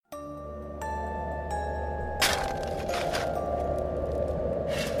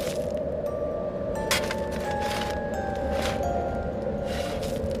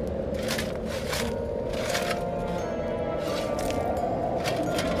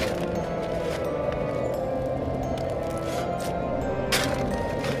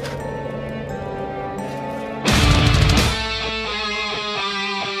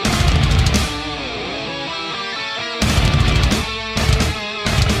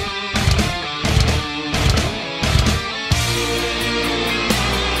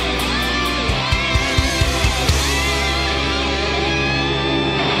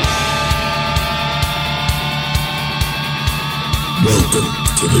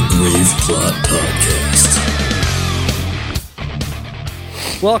to the Grave Plot Podcast.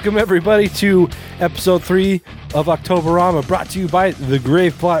 Welcome, everybody, to episode 3 of Octoberama, brought to you by the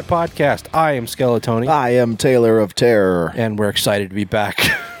Grave Plot Podcast. I am Skeletoni. I am Taylor of Terror. And we're excited to be back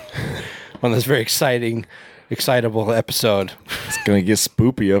on this very excitable episode. It's going to get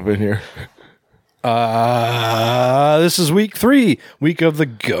spoopy up in here. This is week 3, week of the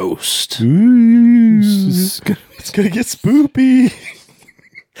ghost. Ooh, it's going to get spoopy.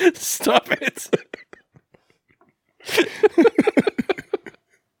 Stop it.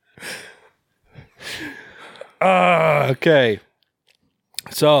 Okay.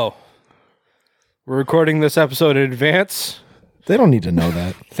 So, we're recording this episode in advance. They don't need to know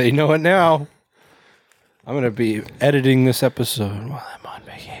that. They know it now. I'm going to be editing this episode while I'm on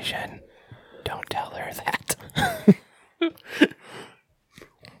vacation. Don't tell her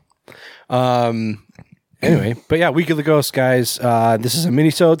that. Anyway, but yeah, Week of the Ghost, guys. This is a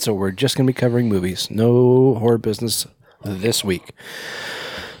mini-sode, so we're just going to be covering movies. No horror business this week.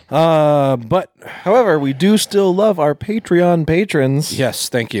 But however, we do still love our Patreon patrons. Yes,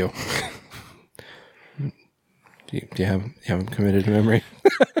 thank you. Do you have them committed to memory?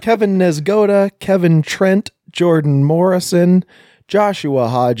 Kevin Nesgoda, Kevin Trent, Jordan Morrison, Joshua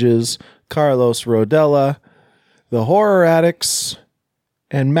Hodges, Carlos Rodella, The Horror Addicts,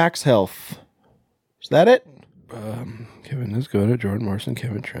 and Max Health. Is that it? Kevin Nesgoda, Jordan Morrison,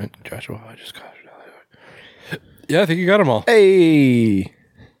 Kevin Trent, Joshua Hodges. Yeah, I think you got them all. Hey!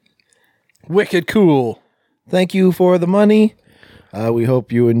 Wicked cool. Thank you for the money. We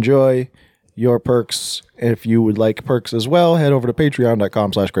hope you enjoy your perks. If you would like perks as well, head over to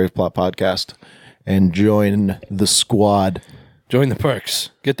patreon.com/graveplotpodcast and join the squad. Join the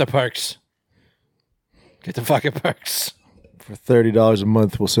perks. Get the perks. Get the fucking perks. For $30 a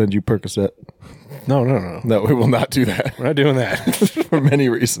month, we'll send you Percocet. No. No, we will not do that. We're not doing that. For many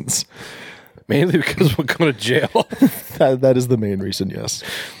reasons. Mainly because we'll go to jail. That is the main reason, yes.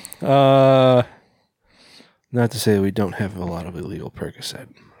 Not to say we don't have a lot of illegal Percocet.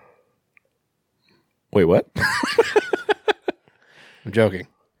 Wait, what? I'm joking.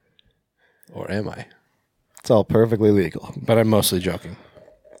 Or am I? It's all perfectly legal. But I'm mostly joking.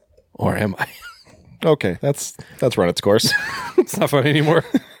 Or am I? Okay, that's run its course. It's not fun anymore.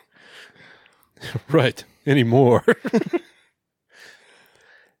 Right. Anymore.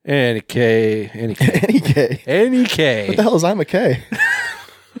 Any K. Any K. What the hell is I'm a K?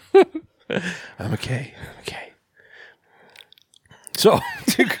 I'm a K. So,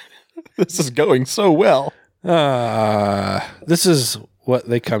 this is going so well. This is what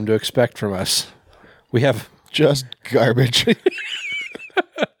they come to expect from us. We have just garbage.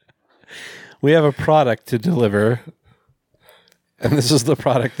 We have a product to deliver, and this is the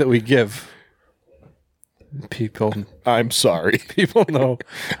product that we give people. I'm sorry. People know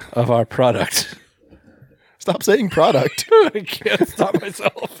of our product. Stop saying product. I can't stop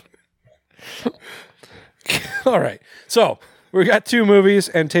myself. All right. So, we got 2 movies,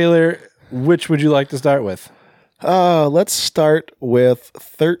 and Taylor, which would you like to start with? Let's start with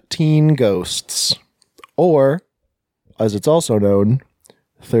 13 Ghosts, or, as it's also known,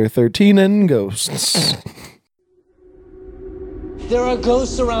 Thir13en Ghosts. There are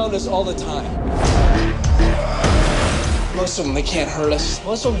ghosts around us all the time. Most of them, they can't hurt us.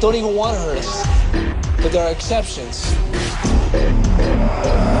 Most of them don't even want to hurt us. But there are exceptions.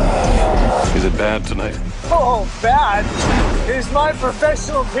 Is it bad tonight? Oh, bad? It is my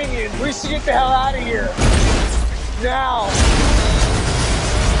professional opinion. We should get the hell out of here. Now.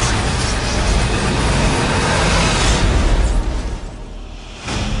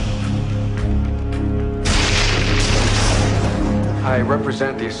 I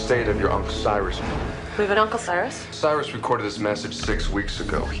represent the estate of your Uncle Cyrus. We have an Uncle Cyrus? Cyrus recorded this message 6 weeks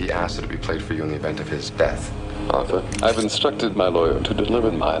ago. He asked it to be played for you in the event of his death. Arthur, I've instructed my lawyer to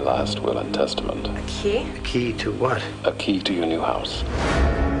deliver my last will and testament. A key? A key to what? A key to your new house.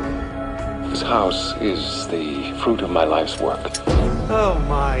 This house is the fruit of my life's work. Oh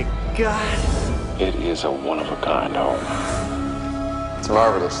my God. It is a one-of-a-kind home. It's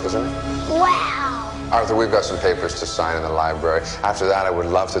marvelous, isn't it? Wow. Arthur, we've got some papers to sign in the library. After that, I would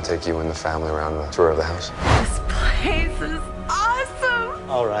love to take you and the family around the tour of the house. This place is awesome.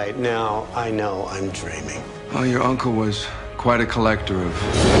 All right, now I know I'm dreaming. Well, your uncle was quite a collector of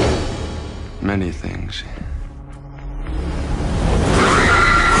many things.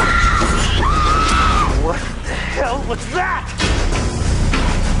 What the hell was that?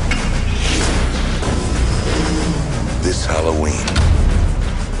 This Halloween,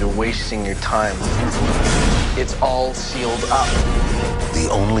 You're wasting your time. It's all sealed up. the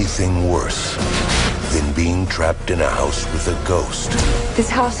only thing worse than being trapped in a house with a ghost This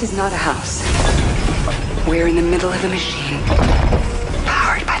house is not a house. We're in the middle of a machine.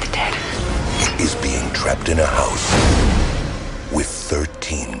 Powered by the dead. is being trapped in a house with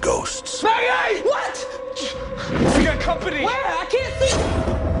 13 ghosts. Maggie! What? We got company. Where? I can't see.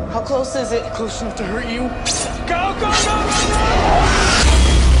 How close is it? Close enough to hurt you. Go, go, go, go, go!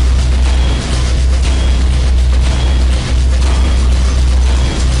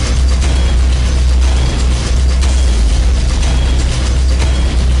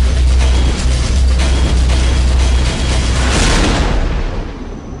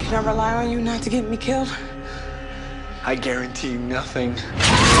 Can I rely on you not to get me killed? I guarantee nothing.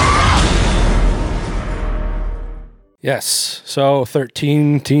 Yes. So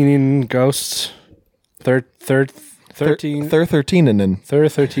 13 Ghosts. Thir13.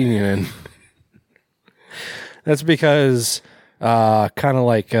 Thir13en. That's because, kind of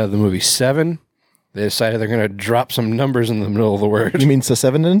like the movie Seven, they decided they're going to drop some numbers in the middle of the word. You mean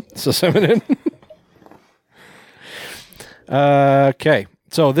Sesevenin? Sesevenin. Okay.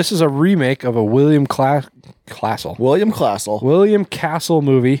 So this is a remake of a William Castle movie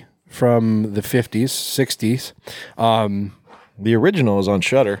from the 50s, 60s. The original is on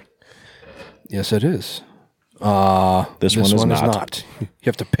Shudder. Yes, it is. This one is not. You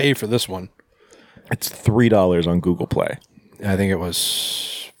have to pay for this one. It's $3 on Google Play. I think it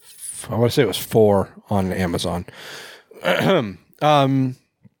was, I want to say it was $4 on Amazon.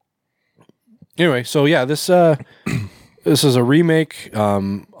 Anyway, so yeah, this is a remake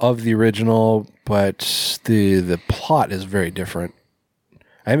of the original, but the plot is very different.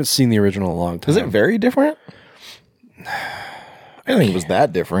 I haven't seen the original in a long time. Is it very different? I don't think it was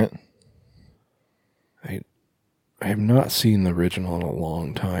that different. I have not seen the original in a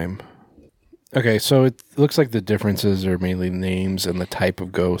long time. Okay, so it looks like the differences are mainly names and the type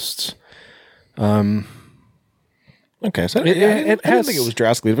of ghosts. Okay, so It I don't has- think it was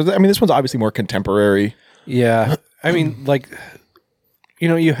drastically different. I mean, this one's obviously more contemporary. Yeah. I mean, like,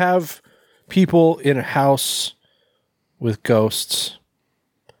 you have people in a house with ghosts.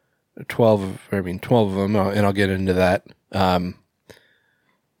 12 of them, and I'll get into that. But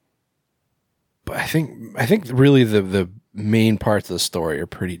I think really the main parts of the story are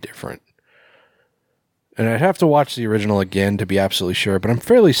pretty different. And I'd have to watch the original again to be absolutely sure, but I'm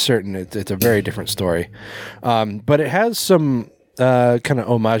fairly certain it's a very different story. But it has some kind of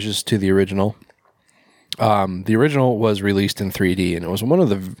homages to the original. The original was released in 3D, and it was one of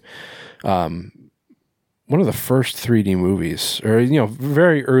the first 3D movies, or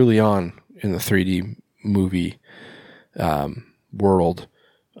very early on in the 3D movie world.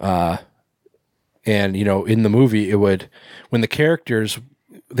 And in the movie, it would, when the characters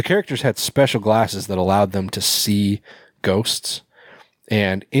had special glasses that allowed them to see ghosts,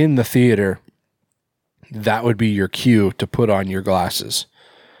 and in the theater, that would be your cue to put on your glasses.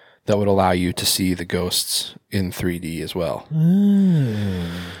 That would allow you to see the ghosts in 3D as well.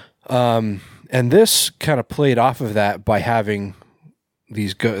 And this kind of played off of that by having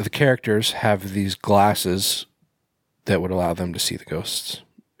the characters have these glasses that would allow them to see the ghosts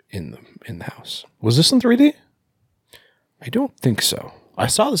in the house. Was this in 3D? I don't think so. I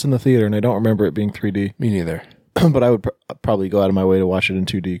saw this in the theater, and I don't remember it being 3D. Me neither. But I would probably go out of my way to watch it in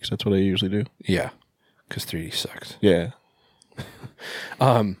 2D, because that's what I usually do. Yeah, because 3D sucks. Yeah.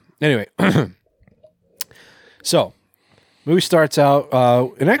 Anyway, so movie starts out,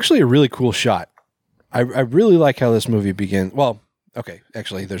 and actually a really cool shot. I really like how this movie begins. Well, okay,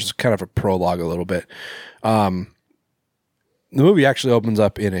 actually, there's kind of a prologue a little bit. The movie actually opens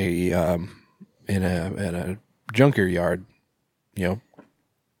up in a junker yard.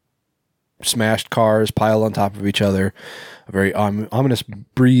 Smashed cars piled on top of each other. A very ominous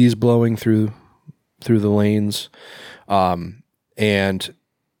breeze blowing through the lanes, and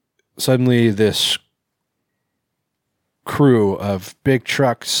suddenly this crew of big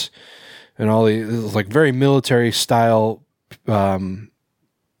trucks and all these like very military style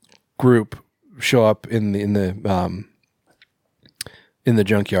group show up in the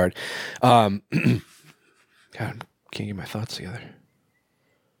junkyard. God, can't get my thoughts together.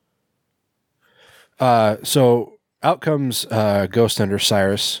 So out comes Ghost Hunter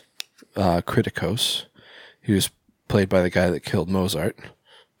Cyrus Kritikos, who's played by the guy that killed Mozart.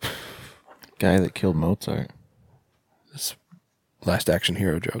 Guy that killed Mozart. This Last Action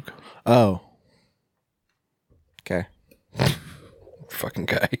Hero joke. Oh. Okay. Fucking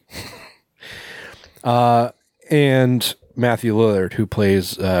guy. And Matthew Lillard, who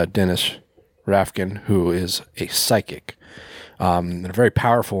plays Dennis Rafkin, who is a psychic. And a very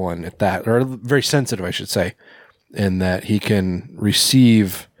powerful one at that, or very sensitive, I should say, in that he can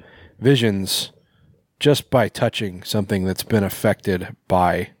receive visions just by touching something that's been affected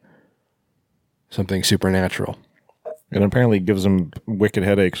by something supernatural. And apparently gives him wicked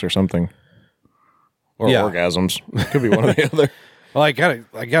headaches or something. Or orgasms. Could be one or the other. Well, I got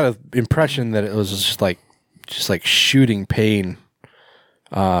an impression that it was just like shooting pain.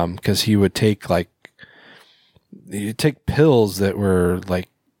 Because he would take pills that were like,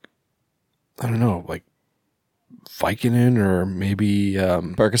 I don't know, like Vicodin or maybe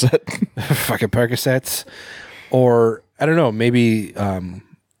Percocet. fucking Percocets, or I don't know, maybe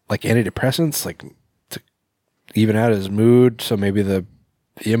like antidepressants, like to even out his mood. So maybe the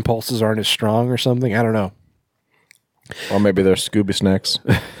impulses aren't as strong or something. I don't know. Or maybe they're Scooby snacks.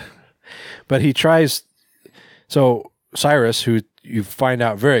 But he tries. So Cyrus, who you find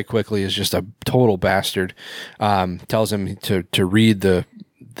out very quickly is just a total bastard, tells him to read the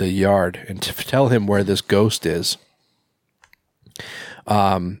yard and to tell him where this ghost is.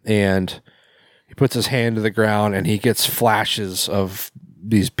 And he puts his hand to the ground and he gets flashes of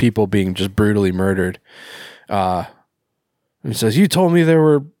these people being just brutally murdered. He says, "You told me there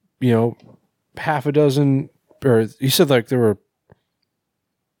were, half a dozen," or he said like there were,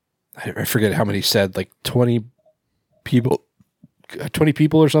 I forget how many he said, like 20 people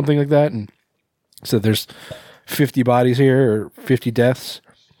or something like that. And so there's 50 bodies here or 50 deaths.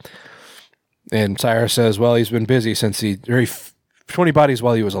 And Cyrus says, well, he's been busy since 20 bodies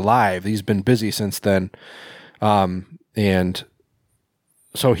while he was alive. He's been busy since then. And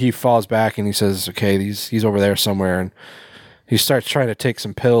so he falls back and he says, okay, he's over there somewhere. And he starts trying to take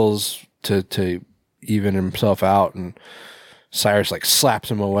some pills to even himself out. And Cyrus like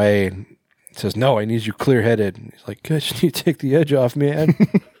slaps him away and says, no, I need you clear-headed. And he's like, good, you need to take the edge off, man.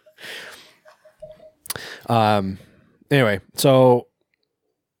 Anyway, so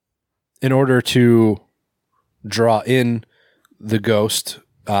in order to draw in the ghost,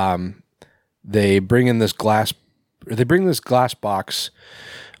 they bring this glass box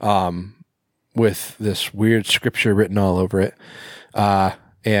with this weird scripture written all over it.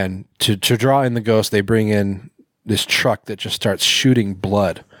 And to draw in the ghost, they bring in this truck that just starts shooting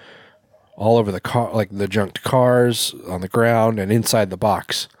blood all over the car, like the junked cars on the ground and inside the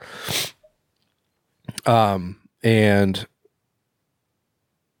box. And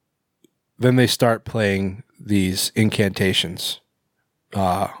then they start playing these incantations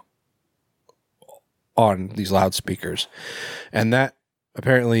on these loudspeakers. And that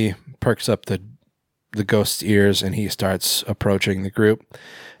apparently perks up the ghost's ears, and he starts approaching the group.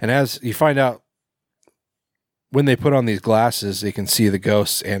 And as you find out, when they put on these glasses, they can see the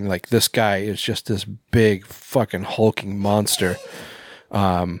ghosts, and like this guy is just this big fucking hulking monster.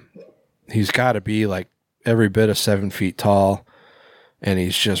 He's got to be like every bit of 7 feet tall, and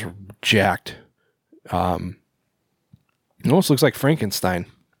he's just jacked. It almost looks like Frankenstein.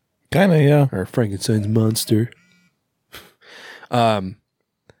 Kind of, yeah. Or Frankenstein's monster. Yeah,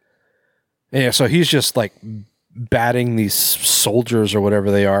 so he's just like batting these soldiers or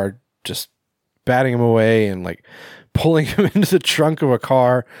whatever they are, just batting them away and like pulling him into the trunk of a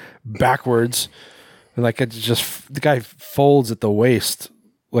car backwards. And like it's just, the guy folds at the waist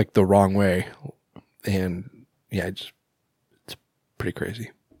like the wrong way. And yeah, it's pretty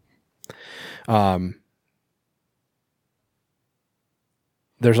crazy.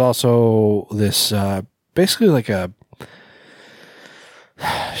 There's also this basically like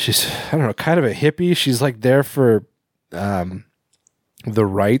she's, I don't know, kind of a hippie. She's like there for the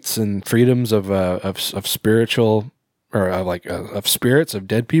rights and freedoms of spiritual, or of spirits of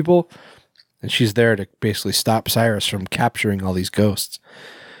dead people, and she's there to basically stop Cyrus from capturing all these ghosts.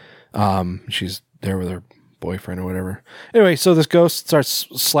 She's there with her boyfriend or whatever. Anyway, so this ghost starts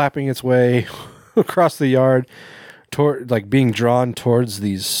slapping its way across the yard, toward like being drawn towards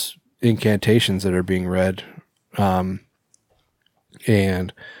these incantations that are being read,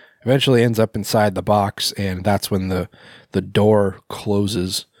 and eventually ends up inside the box, and that's when the door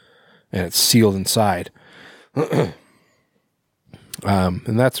closes and it's sealed inside. And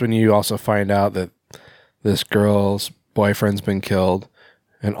that's when you also find out that this girl's boyfriend's been killed,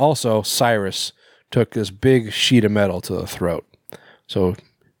 and also Cyrus took this big sheet of metal to the throat. So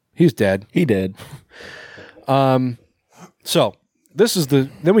he's dead. He did. So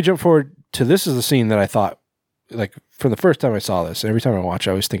then we jump forward to, this is the scene that I thought, like, from the first time I saw this, and every time I watch it,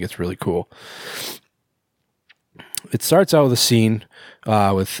 I always think it's really cool. It starts out with a scene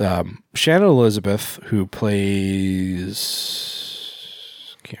with Shannon Elizabeth, who plays,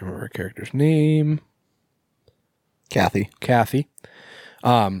 can't remember her character's name. Kathy.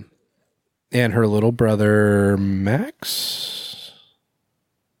 And her little brother, Max?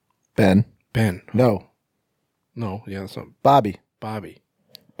 Ben. No, yeah, that's not Bobby. Bobby.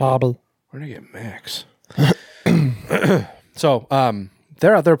 Bobble. Where did I get Max? So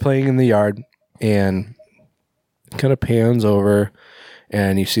they're out there playing in the yard, and kind of pans over,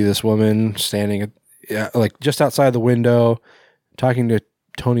 and you see this woman standing like just outside the window talking to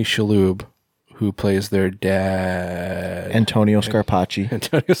Tony Shalhoub, who plays their dad, Antonio Scarpacci.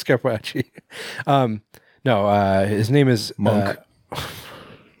 Antonio Scarpacci. No, his name is Monk.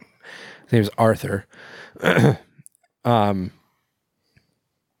 His name is Arthur.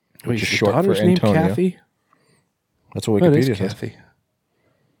 Wait, Just his short for daughter's name Antonio. Kathy? That's what What Wikipedia is says. Kathy?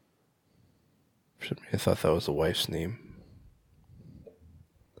 I thought that was the wife's name.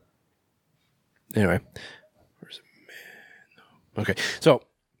 Anyway, where's it? No. Okay, so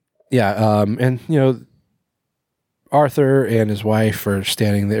yeah, and you know, Arthur and his wife are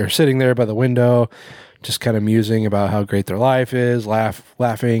sitting there by the window, just kind of musing about how great their life is,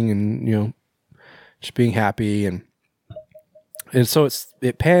 laughing, and you know, just being happy, and so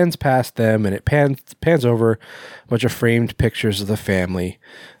it pans past them, and it pans over a bunch of framed pictures of the family,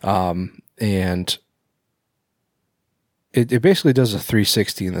 and it basically does a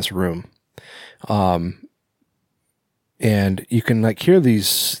 360 in this room, and you can like hear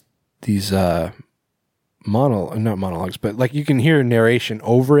these not monologues, but like you can hear narration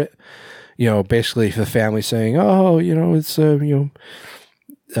over it. You know, basically the family saying, "Oh, you know, it's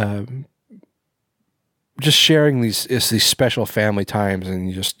just sharing these special family times,"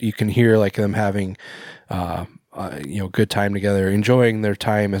 and you can hear like them having good time together, enjoying their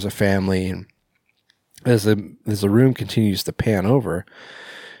time as a family. And as the room continues to pan over,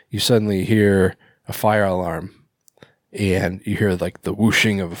 you suddenly hear a fire alarm, and you hear like the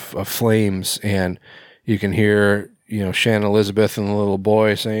whooshing of flames, and you can hear, you know, Shannon Elizabeth and the little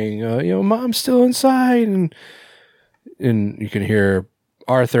boy saying, "Mom's still inside," and you can hear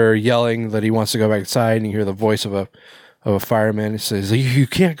Arthur yelling that he wants to go back inside, and you hear the voice of a fireman. He says, "You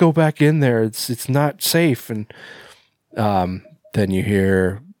can't go back in there. It's not safe." And then you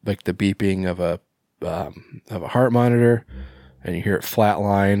hear like the beeping of a heart monitor, and you hear it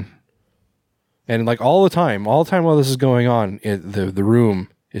flatline. And like all the time while this is going on, the room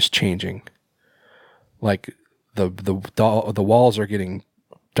is changing. Like the walls are getting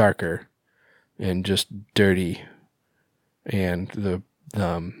darker and just dirty, and the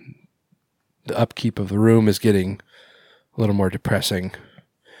upkeep of the room is getting a little more depressing.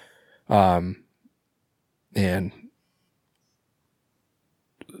 And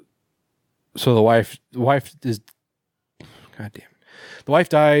so the wife is, goddamn, the wife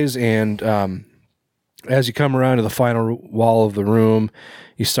dies, and as you come around to the final wall of the room,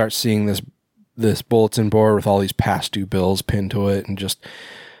 you start seeing this bulletin board with all these past due bills pinned to it, and just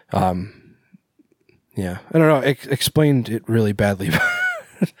yeah, I don't know. Explained it really badly.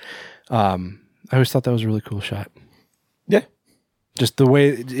 I always thought that was a really cool shot. Yeah. Just the way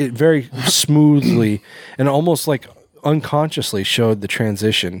it very smoothly and almost like unconsciously showed the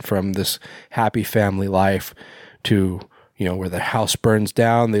transition from this happy family life to, you know, where the house burns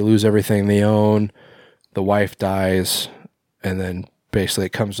down, they lose everything they own, the wife dies, and then basically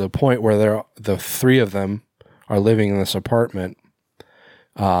it comes to a point where the three of them are living in this apartment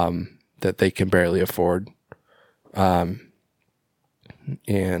that they can barely afford.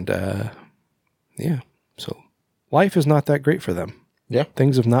 Yeah, so life is not that great for them. Yeah.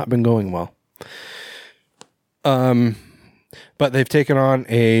 Things have not been going well. But they've taken on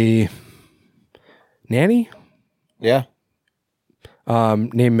a nanny. Yeah.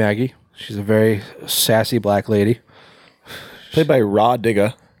 Named Maggie. She's a very sassy black lady. Played by Raw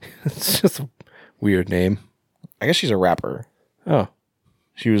Digga. It's just a weird name. I guess she's a rapper. Oh.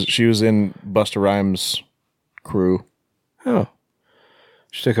 She was in Busta Rhymes' crew. Oh.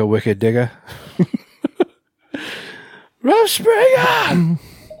 She took a wicked digger. Rough Springer!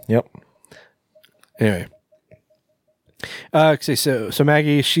 Yep. Anyway. So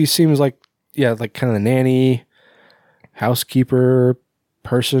Maggie, she seems like, yeah, like kind of the nanny, housekeeper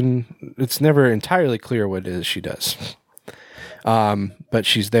person. It's never entirely clear what it is she does. But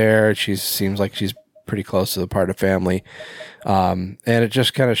she's there. She seems like she's pretty close to the part of family. And it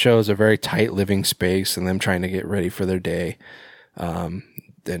just kind of shows a very tight living space and them trying to get ready for their day.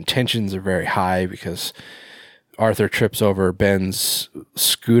 And tensions are very high because Arthur trips over Ben's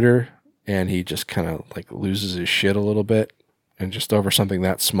scooter and he just kind of like loses his shit a little bit, and just over something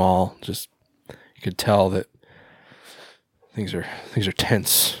that small, just you could tell that things are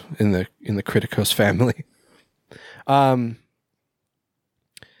tense in the Criticos family.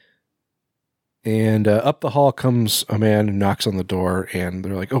 And up the hall comes a man who knocks on the door, and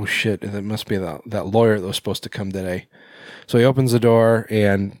they're like, "Oh shit! It must be that lawyer that was supposed to come today." So he opens the door,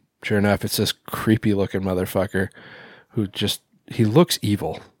 and sure enough, it's this creepy looking motherfucker who he looks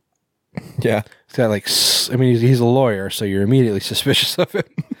evil. Yeah. He's got like, I mean, he's a lawyer, so you're immediately suspicious of him.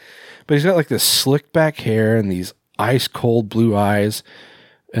 But he's got like this slick back hair and these ice cold blue eyes,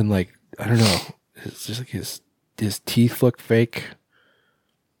 and like, I don't know, it's just like his teeth look fake.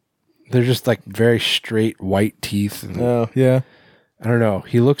 They're just like very straight white teeth. And, Oh, yeah. I don't know.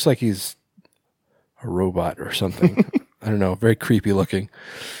 He looks like he's a robot or something. I don't know. Very creepy looking.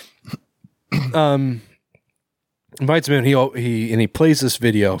 Invites him in. He plays this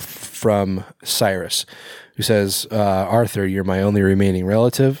video from Cyrus, who says, "Arthur, you're my only remaining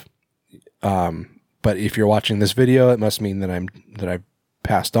relative. But if you're watching this video, it must mean that I've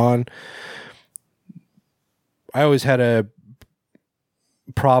passed on. I always had a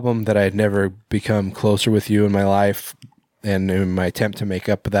problem that I had never become closer with you in my life, and in my attempt to make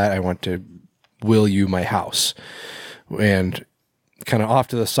up for that, I want to will you my house." And kind of off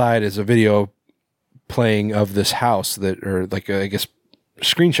to the side is a video playing of this house that, or like, I guess,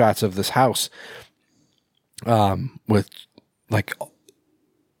 screenshots of this house, with like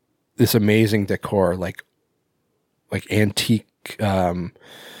this amazing decor, like antique,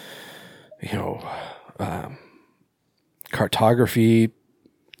 cartography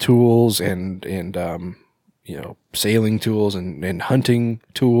tools and sailing tools and hunting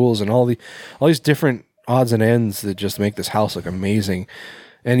tools and all these different odds and ends that just make this house look amazing.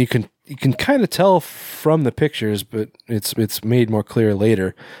 And you can kind of tell from the pictures, but it's made more clear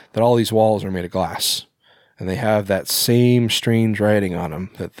later, that all these walls are made of glass, and they have that same strange writing on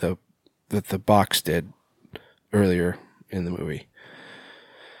them that the box did earlier in the movie.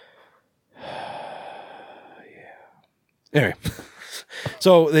 Anyway,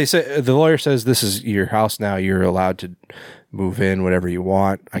 so they say, the lawyer says, "This is your house now. You're allowed to move in whatever you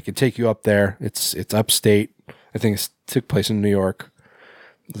want. I can take you up there. It's upstate. I think it took place in New York.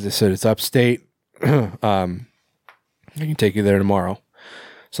 They said it's upstate. I can take you there tomorrow."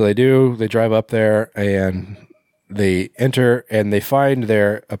 So they do. They drive up there and they enter and they find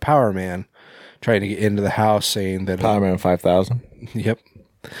there a power man trying to get into the house, saying that Power Man 5000. Yep.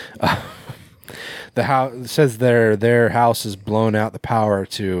 The house says their house has blown out the power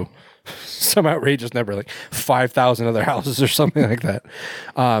to some outrageous number, like 5,000 other houses or something like that.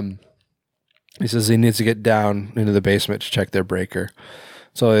 He says he needs to get down into the basement to check their breaker.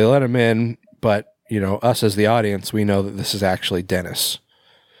 So they let him in, but us as the audience, we know that this is actually Dennis,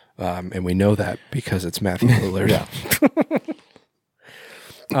 and we know that because it's Matthew Lillard.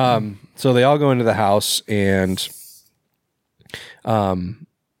 So they all go into the house, and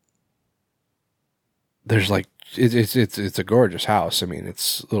there's like it's a gorgeous house. I mean,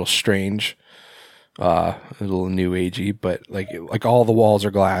 it's a little strange, a little new agey, but like all the walls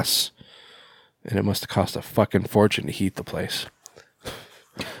are glass, and it must have cost a fucking fortune to heat the place.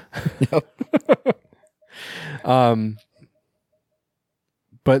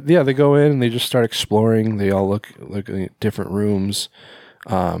 But yeah, they go in and they just start exploring. They all look at different rooms,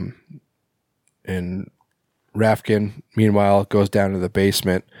 and Rafkin, meanwhile, goes down to the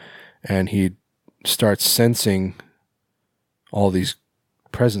basement, and he starts sensing all these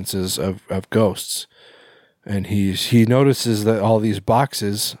presences of ghosts, and he notices that all these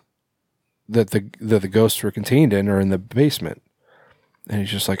boxes that the ghosts were contained in are in the basement, and he's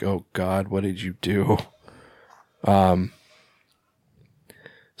just like, "Oh God, what did you do?" So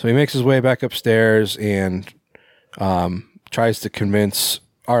he makes his way back upstairs and tries to convince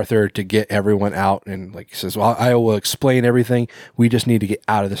Arthur to get everyone out, and he says, "Well, I will explain everything. We just need to get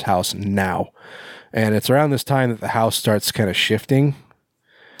out of this house now." And it's around this time that the house starts kind of shifting.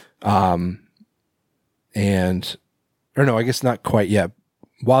 Or no, I guess not quite yet.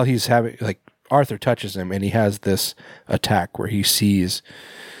 While he's having, Arthur touches him, and he has this attack where he sees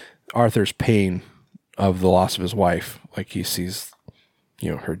Arthur's pain of the loss of his wife. Like he sees,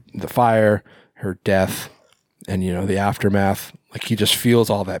 the fire, her death, and, the aftermath. Like he just feels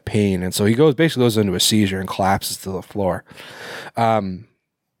all that pain. And so he basically goes into a seizure and collapses to the floor.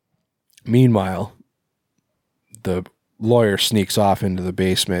 Meanwhile, the lawyer sneaks off into the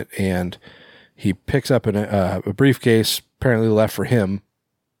basement, and he picks up a briefcase apparently left for him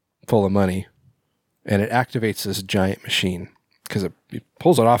full of money, and it activates this giant machine because it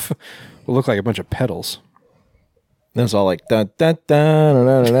pulls it off. It will look like a bunch of pedals. Then it's all like dun dun dun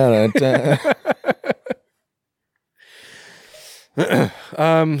dun dun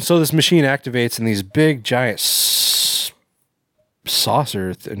dun. So this machine activates, and these big giant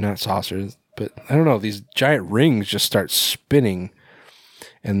not saucers, but I don't know, these giant rings just start spinning,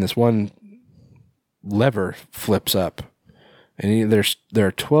 and this one lever flips up, and there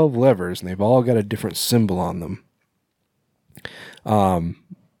are 12 levers, and they've all got a different symbol on them. And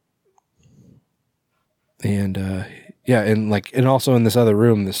also in this other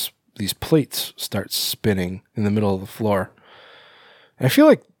room, this these plates start spinning in the middle of the floor. And I feel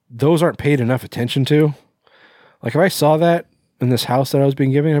like those aren't paid enough attention to. Like, if I saw that in this house that I was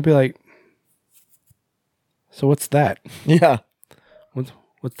being given, I'd be like, so what's that? Yeah.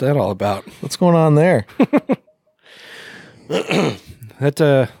 What's that all about? What's going on there?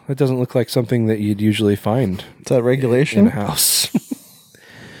 That doesn't look like something that you'd usually find. Is that regulation? In a house.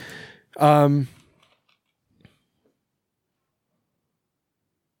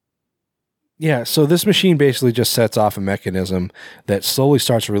 Yeah, so this machine basically just sets off a mechanism that slowly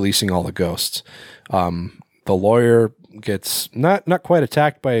starts releasing all the ghosts. The lawyer gets not quite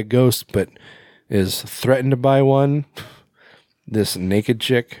attacked by a ghost, but is threatened by one. This naked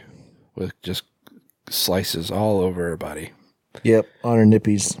chick with just slices all over her body. Yep, on her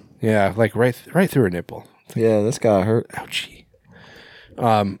nippies. Yeah, like right through her nipple. Yeah, this got hurt. Ouchie.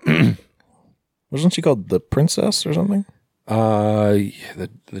 Wasn't she called the princess or something?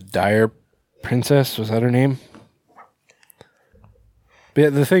 The dire princess, was that her name? But yeah,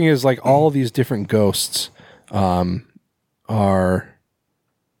 the thing is, like, all these different ghosts are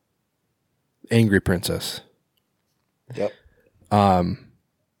angry princess. Yep. All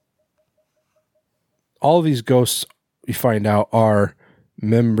of these ghosts, you find out, are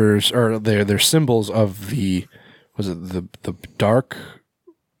members, or they're symbols of the, was it the dark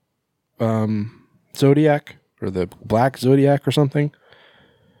zodiac, or the black zodiac or something?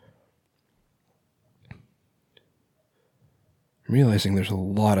 I'm realizing there's a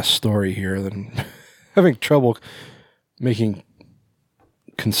lot of story here that I'm having trouble making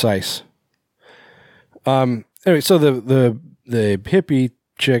concise. Anyway, so the hippie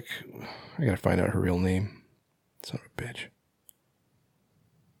chick, I gotta find out her real name. Son of a bitch.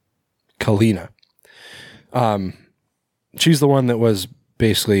 Kalina. She's the one that was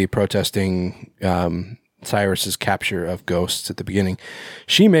basically protesting Cyrus's capture of ghosts at the beginning.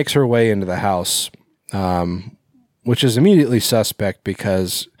 She makes her way into the house, which is immediately suspect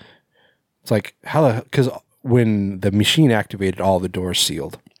because it's like, because when the machine activated, all the doors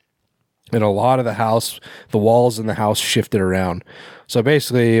sealed. And a lot of the walls in the house shifted around. So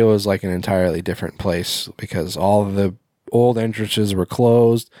basically it was like an entirely different place because all of the old entrances were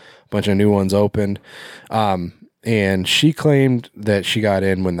closed, a bunch of new ones opened. And she claimed that she got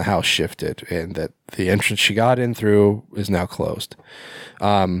in when the house shifted and that the entrance she got in through is now closed.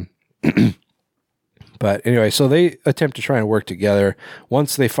 But anyway, so they attempt to try and work together.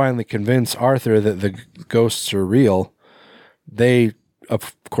 Once they finally convince Arthur that the ghosts are real, they,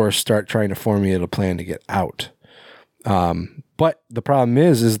 of course, start trying to formulate a plan to get out. But the problem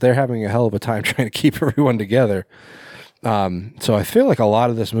is they're having a hell of a time trying to keep everyone together. So I feel like a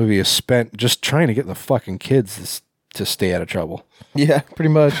lot of this movie is spent just trying to get the fucking kids to stay out of trouble. Yeah, pretty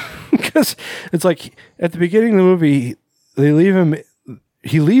much. Because it's like at the beginning of the movie,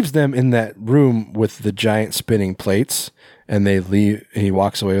 he leaves them in that room with the giant spinning plates, and he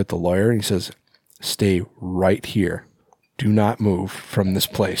walks away with the lawyer, and he says, "Stay right here. Do not move from this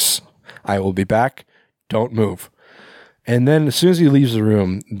place. I will be back. Don't move." And then as soon as he leaves the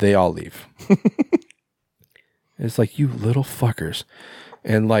room, they all leave. It's like, you little fuckers.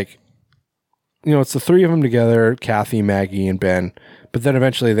 And like, it's the three of them together, Kathy, Maggie, and Ben. But then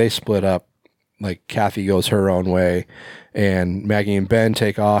eventually they split up. Like, Kathy goes her own way, and Maggie and Ben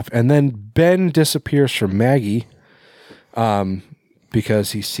take off. And then Ben disappears from Maggie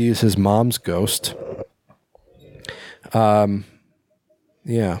because he sees his mom's ghost.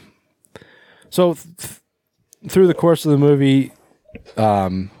 Yeah. So through the course of the movie,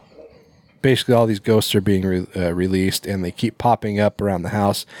 basically all these ghosts are being released, and they keep popping up around the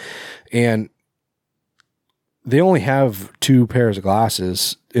house. And they only have 2 pairs of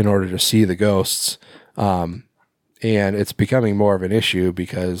glasses in order to see the ghosts. And it's becoming more of an issue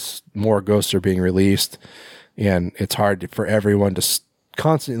because more ghosts are being released, and it's hard for everyone to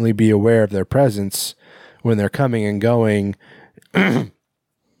constantly be aware of their presence when they're coming and going. And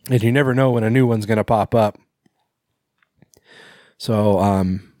you never know when a new one's going to pop up.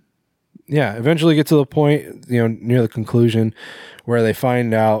 So, yeah, eventually get to the point, near the conclusion where they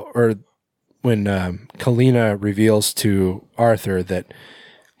find out, or when Kalina reveals to Arthur that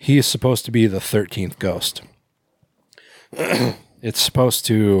he is supposed to be the 13th ghost. It's supposed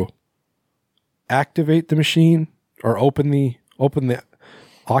to activate the machine or open the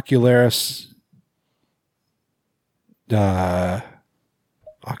Ocularis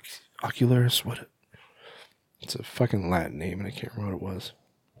Ocularis, what? It's a fucking Latin name, and I can't remember what it was.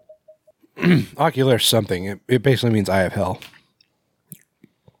 Ocularis something. It basically means eye of hell.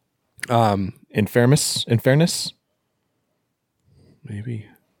 In fairness? Maybe.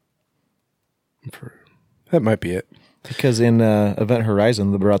 That might be it. Because in Event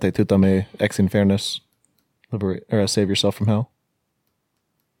Horizon, Liberate tutame ex infernus, save yourself from hell.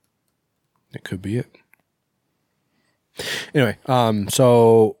 It could be it. Anyway,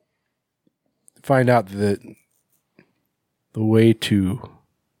 so find out that the way to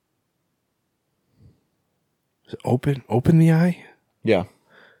open the eye, Yeah.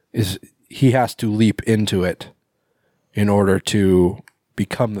 is he has to leap into it in order to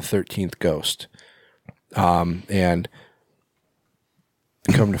become the 13th ghost. And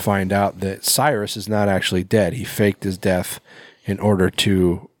come to find out that Cyrus is not actually dead. He faked his death in order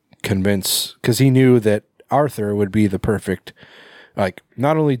to convince, because he knew that Arthur would be the perfect, like,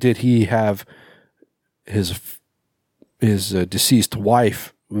 not only did he have his deceased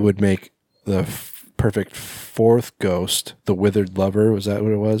wife would make the perfect fourth ghost, the withered lover, was that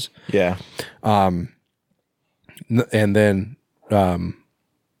what it was? Yeah. And then,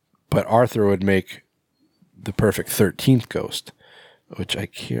 but Arthur would make the perfect 13th ghost, which I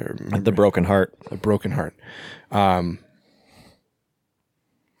can't remember. The broken heart. A broken heart.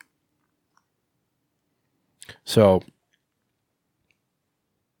 So,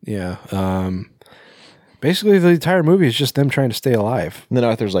 yeah. Basically, the entire movie is just them trying to stay alive. And then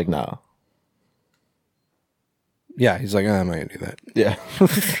Arthur's like, no. Yeah, he's like, I'm not going to do that. Yeah.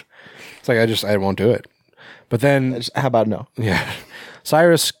 It's like, I won't do it. But then... How about no? Yeah.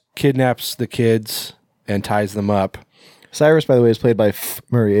 Cyrus kidnaps the kids and ties them up. Cyrus, by the way, is played by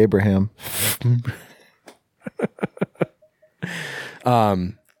Murray Abraham.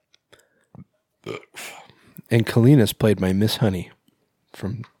 And Kalina's played by Miss Honey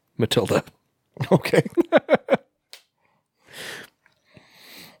from Matilda. Okay.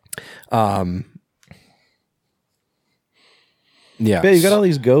 Yeah. Yeah, you got all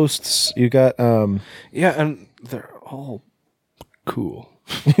these ghosts. You got yeah, and they're all cool.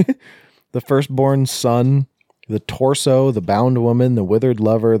 the firstborn son, the torso, the bound woman, the withered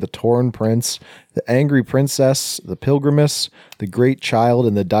lover, the torn prince, the angry princess, the pilgrimess, the great child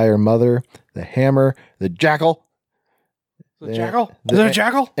and the dire mother, the hammer, the jackal. The jackal? Is it a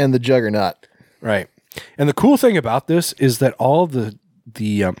jackal? And the juggernaut. Right. And the cool thing about this is that all the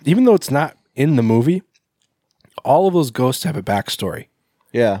even though it's not in the movie, all of those ghosts have a backstory.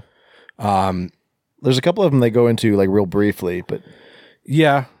 Yeah. There's a couple of them they go into like real briefly, but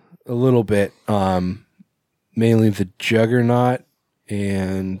yeah, a little bit. Mainly the juggernaut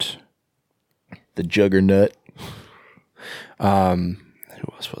and the juggernaut. Who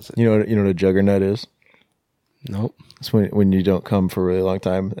else was it? You know what a juggernaut is? Nope. It's when you don't come for a really long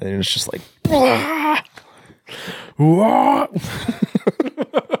time and it's just like what?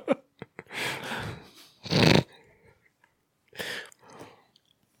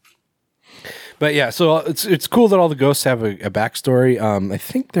 But yeah, so it's cool that all the ghosts have a backstory. I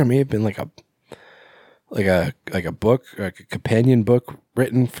think there may have been like a book, like a companion book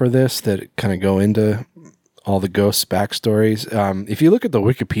written for this that kind of go into all the ghosts' backstories. If you look at the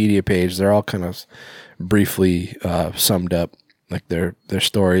Wikipedia page, they're all kind of briefly summed up, like their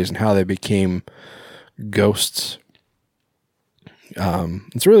stories and how they became ghosts.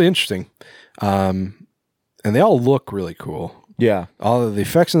 It's really interesting, and they all look really cool. yeah. All of the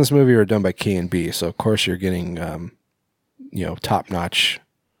effects in this movie are done by K&B, so of course you're getting top-notch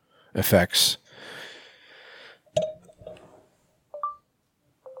effects.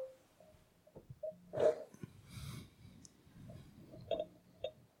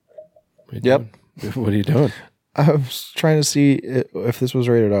 Yep. What are you doing? I was trying to see if this was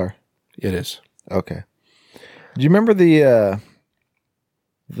rated R. It is. Okay. Do you remember the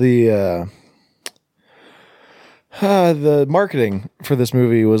marketing for this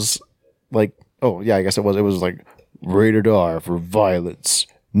movie was like, oh yeah, I guess it was like rated R for violence,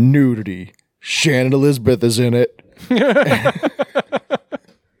 nudity. Shannon Elizabeth is in it.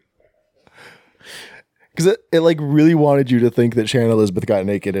 Because it like really wanted you to think that Shannon Elizabeth got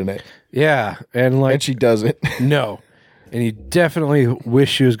naked in it. Yeah, and she doesn't. No, and you definitely wish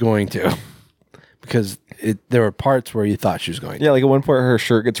she was going to, because there were parts where you thought she was going to. Yeah, like at one point her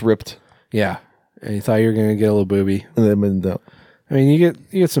shirt gets ripped. Yeah, and you thought you were going to get a little booby. And then no. I mean, you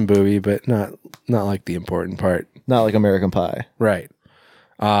get some booby, but not like the important part. Not like American Pie. Right.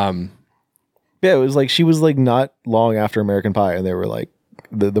 Yeah, it was like she was like not long after American Pie, and they were like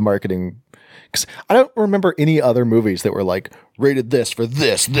the marketing. Because I don't remember any other movies that were like rated this for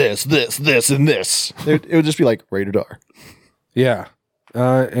this, and this. It would just be like rated R. Yeah.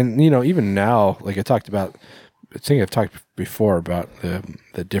 And even now, like I think I've talked before about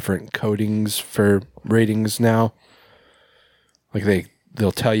the different codings for ratings now. Like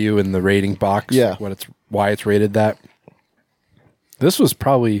they'll tell you in the rating box why it's rated that. This was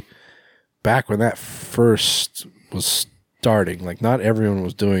probably back when that first was starting. Like, not everyone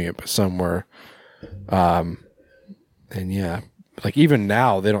was doing it, but some were. And yeah, like even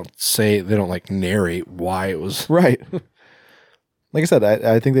now they don't like narrate why it was right. Like I said,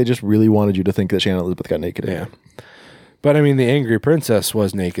 I think they just really wanted you to think that Shannon Elizabeth got naked. Yeah. But I mean, the angry princess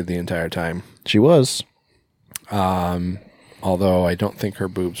was naked the entire time. She was. Although I don't think her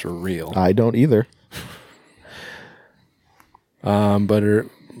boobs were real. I don't either. But her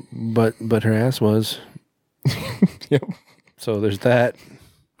ass was. Yep. So there's that.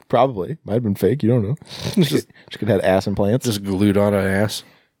 Probably. Might have been fake. You don't know. She could have had ass implants. Just glued on an ass.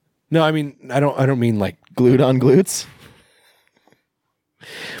 No, I mean, I don't mean like glued on glutes.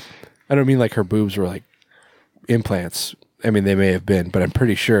 I don't mean like her boobs were like implants. I mean, they may have been, but I'm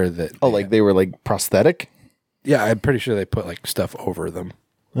pretty sure that. Oh, like they were like prosthetic? Yeah, I'm pretty sure they put like stuff over them.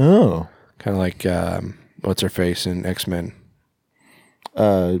 Oh. Kind of like, what's her face in X-Men?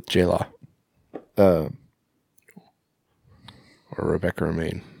 J-Law. Or Rebecca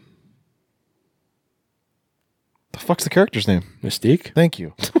Romaine. The fuck's the character's name? Mystique? Thank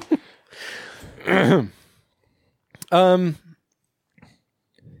you.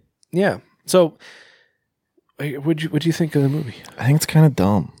 Yeah. So, what do you think of the movie? I think it's kind of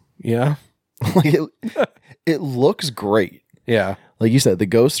dumb. Yeah. Like it looks great. Yeah. Like you said, the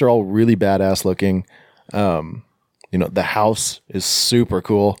ghosts are all really badass looking. The house is super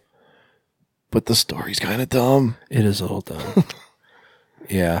cool, but the story's kind of dumb. It is a little dumb.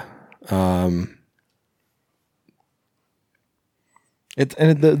 Yeah.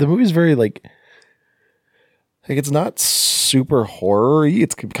 The movie's very like it's not super horror-y.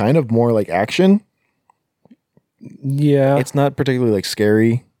 It's kind of more like action. Yeah. It's not particularly like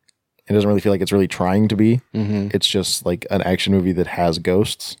scary. It doesn't really feel like it's really trying to be. Mm-hmm. It's just like an action movie that has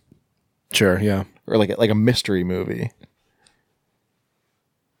ghosts. Sure, yeah. Or like a mystery movie.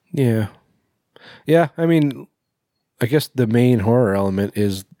 Yeah. Yeah, I mean, I guess the main horror element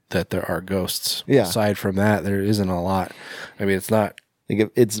is that there are ghosts. Yeah. Aside from that, there isn't a lot. I mean, it's not...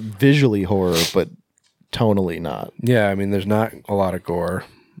 Like it's visually horror, but tonally not. Yeah, I mean, there's not a lot of gore,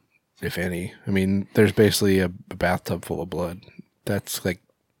 if any. I mean, there's basically a bathtub full of blood. That's like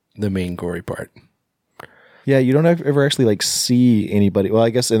the main gory part. Yeah, you don't ever actually like see anybody. Well, I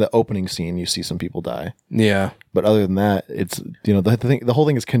guess in the opening scene you see some people die. Yeah, but other than that, it's the whole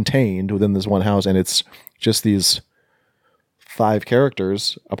thing is contained within this one house, and it's just these 5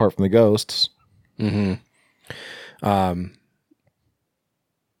 characters apart from the ghosts. Mm-hmm.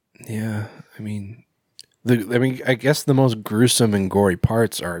 Yeah, I mean, I guess the most gruesome and gory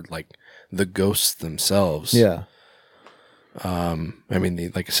parts are like the ghosts themselves. Yeah. I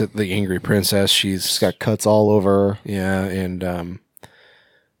mean, like I said, the angry princess, she's got cuts all over. Yeah, and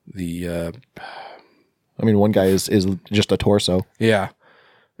one guy is just a torso. Yeah,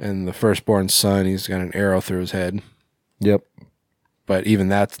 and the firstborn son, he's got an arrow through his head. Yep. But even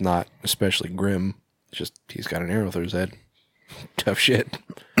that's not especially grim. It's just he's got an arrow through his head. Tough shit.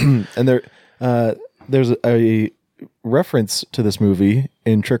 And there's a reference to this movie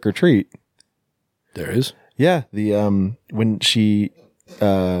in Trick or Treat. There is? Yeah, the when she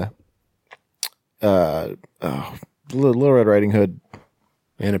Little Red Riding Hood,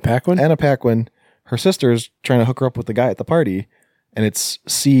 Anna Paquin, her sister's trying to hook her up with the guy at the party, and it's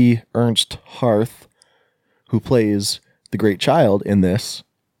C. Ernst Harth who plays the great child in this,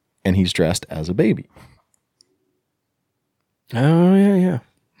 and he's dressed as a baby. Oh yeah.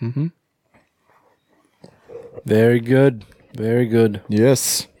 Mm-hmm. Very good. Very good.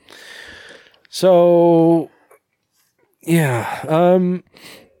 Yes. So, yeah.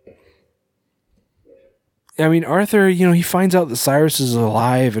 I mean, Arthur, he finds out that Cyrus is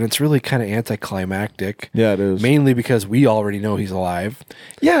alive, and it's really kind of anticlimactic. Yeah, it is. Mainly because we already know he's alive.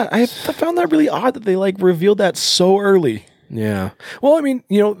 Yeah, I found that really odd that they revealed that so early. Yeah. Well, I mean,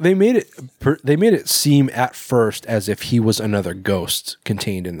 they made it seem at first as if he was another ghost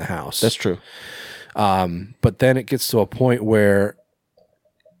contained in the house. That's true. But then it gets to a point where,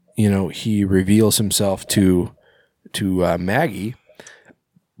 he reveals himself to Maggie,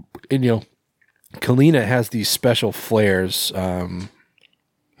 and Kalina has these special flares. What?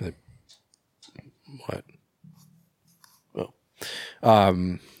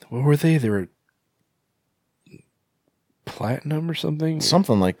 Oh, what were they? They were platinum or something.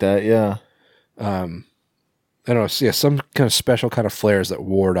 Something like that. Yeah. I don't know. Yeah, some kind of special kind of flares that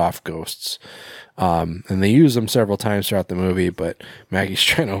ward off ghosts. And they use them several times throughout the movie, but Maggie's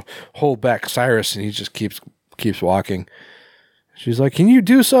trying to hold back Cyrus, and he just keeps walking. She's like, "Can you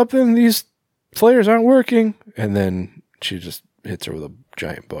do something? These flares aren't working." And then she just hits her with a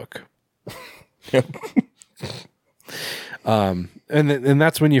giant book. Yep. And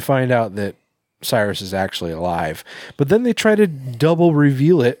that's when you find out that Cyrus is actually alive. But then they try to double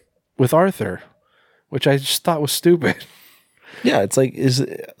reveal it with Arthur, which I just thought was stupid. Yeah, it's like it's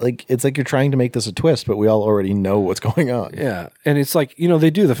like you're trying to make this a twist, but we all already know what's going on. Yeah, and it's like, you know, they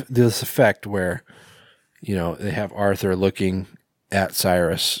do this effect where, you know, they have Arthur looking at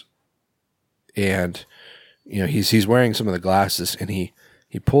Cyrus, and you know he's wearing some of the glasses, and he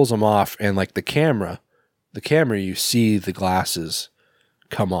pulls them off, and like the camera, you see the glasses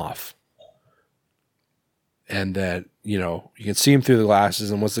come off, and then you know you can see him through the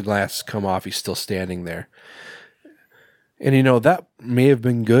glasses, and once the glasses come off, he's still standing there. And you know that may have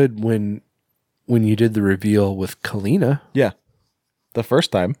been good when you did the reveal with Kalina. Yeah, the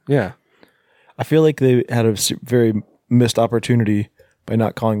first time. Yeah, I feel like they had a very missed opportunity by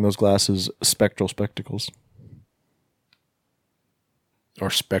not calling those glasses spectral spectacles.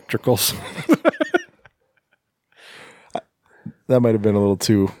 Or spectacles. That might have been a little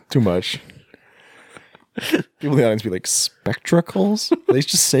too much. People in the audience be like, spectacles? Are they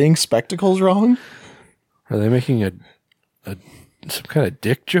just saying spectacles wrong? Are they making some kind of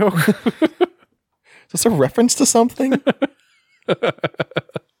dick joke? Is this a reference to something? I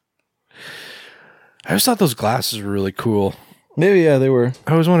always thought those glasses were really cool. Maybe, yeah, they were.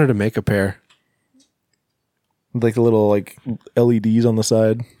 I always wanted to make a pair. Like the little like LEDs on the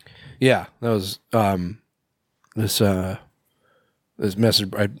side. Yeah, that was this message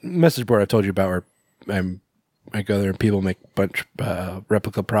board I told you about where I go there and people make a bunch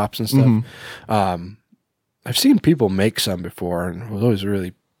replica props and stuff. Mm-hmm. I've seen people make some before and I was always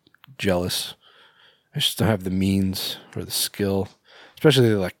really jealous. I just don't have the means or the skill, especially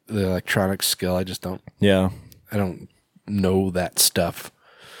the electronic skill. I just don't. Yeah, I don't know that stuff.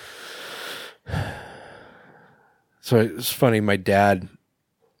 So it's funny. My dad,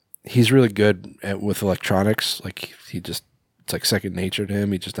 he's really good with electronics. Like it's like second nature to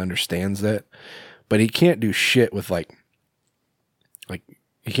him. He just understands that, but he can't do shit with like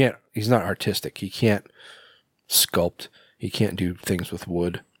he can't. He's not artistic. He can't sculpt. He can't do things with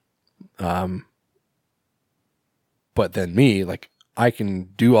wood. But then me, like I can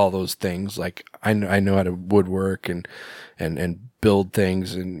do all those things. Like I know how to woodwork and build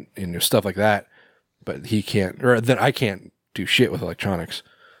things and stuff like that. But he can't, or then I can't do shit with electronics.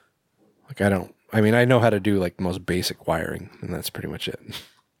 Like I know how to do like the most basic wiring, and that's pretty much it.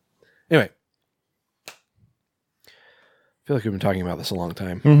 Anyway, I feel like we've been talking about this a long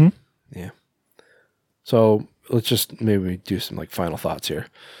time. Mm-hmm. Yeah. So let's just maybe do some like final thoughts here.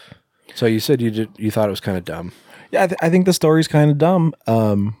 So you said you thought it was kind of dumb. Yeah, I think the story's kind of dumb.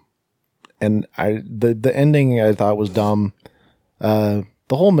 And the ending I thought was dumb.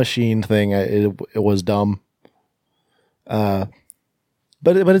 The whole machine thing, it was dumb. But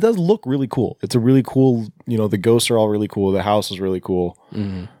it does look really cool. It's a really cool, the ghosts are all really cool. The house is really cool.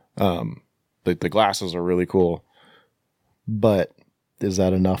 Mm-hmm. The glasses are really cool. But is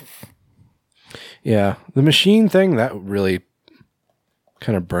that enough? Yeah. The machine thing, that really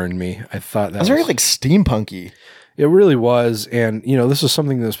kind of burned me. I thought that was very like steampunky. It really was. And, this is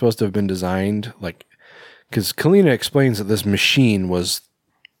something that's supposed to have been designed like, because Kalina explains that this machine was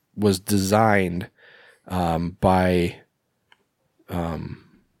designed by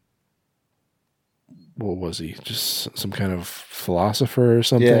what was he? Just some kind of philosopher or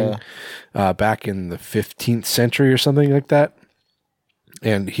something. Yeah. Back in the 15th century or something like that.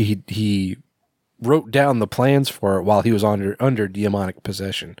 And he wrote down the plans for it while he was under demonic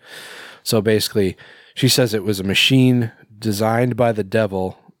possession. So basically, she says it was a machine designed by the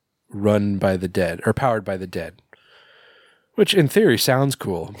devil, run by the dead, or powered by the dead. Which in theory sounds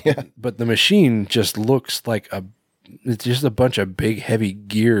cool. Yeah. But the machine just looks like it's just a bunch of big heavy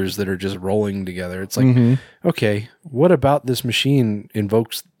gears that are just rolling together. It's like, okay, what about this machine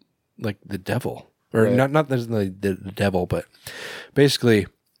invokes like the devil? Or right. not the devil, but basically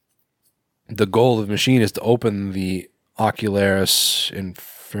the goal of the machine is to open the Ocularis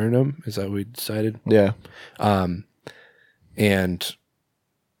Infernum. Is that what we decided? Yeah. And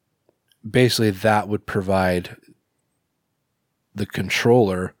basically that would provide the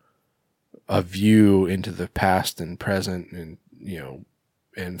controller a view into the past and present and,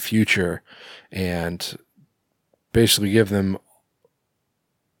 and future, and basically give them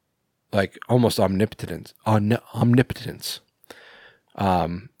like almost omnipotence.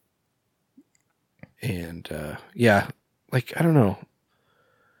 Yeah, like, I don't know.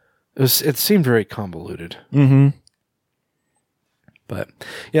 It seemed very convoluted. Mm-hmm. But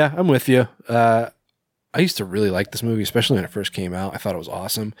yeah, I'm with you. I used to really like this movie, especially when it first came out. I thought it was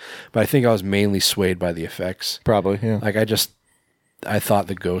awesome, but I think I was mainly swayed by the effects. Probably, yeah. Like I thought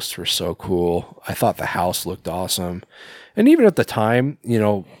the ghosts were so cool. I thought the house looked awesome. And even at the time,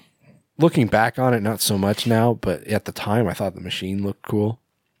 looking back on it, not so much now, but at the time I thought the machine looked cool.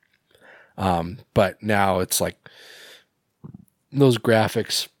 But now it's like those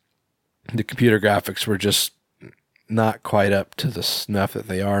graphics, the computer graphics were just not quite up to the snuff that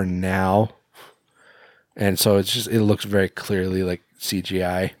they are now. And so it looks very clearly like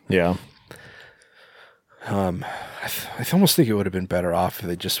CGI. Yeah. I almost think it would have been better off if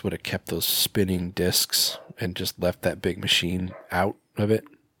they just would have kept those spinning discs and just left that big machine out of it.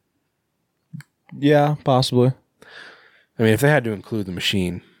 Yeah, possibly. I mean, if they had to include the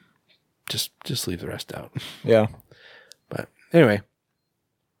machine, just leave the rest out. Yeah. But anyway.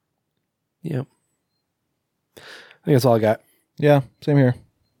 Yep. I think that's all I got. Yeah, same here.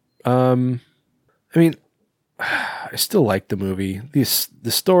 I mean, I still like the movie.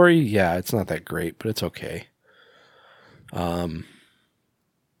 The story, yeah, it's not that great, but it's okay. I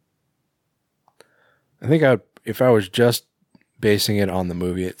think if I was just basing it on the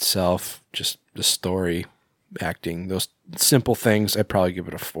movie itself, just the story, acting, those simple things, I'd probably give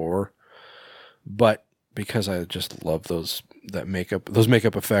it a 4. But because I just love those makeup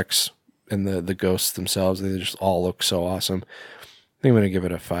effects and the ghosts themselves, they just all look so awesome. I think I'm going to give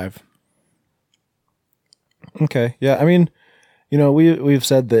it a 5. Okay. Yeah. I mean, we've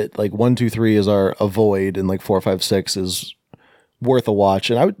said that like 1, 2, 3 is our avoid, and like 4, 5, 6 is worth a watch.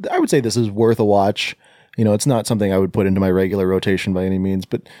 And I would say this is worth a watch. It's not something I would put into my regular rotation by any means,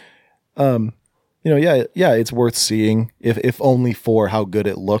 but, yeah, it's worth seeing if only for how good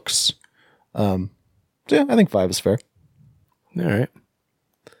it looks. So yeah, I think 5 is fair. All right.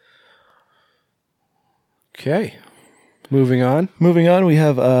 Okay. Moving on, we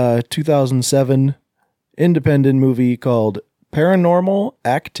have a 2007 independent movie called Paranormal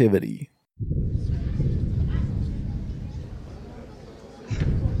Activity.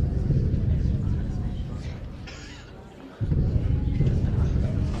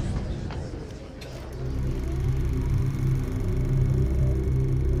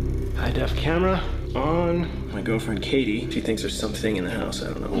 High def camera on. My girlfriend Katie, she thinks there's something in the house. I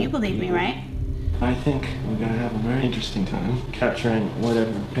don't know. You believe me, right? I think we're gonna have a very interesting time capturing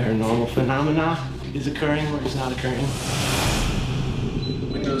whatever paranormal phenomena is occurring or is not occurring.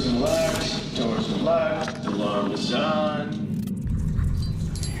 Windows are locked, doors are locked, alarm is on.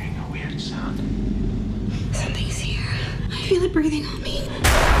 Hearing a weird sound. Something's here. I feel it breathing on me.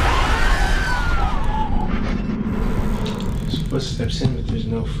 There's footsteps in, but there's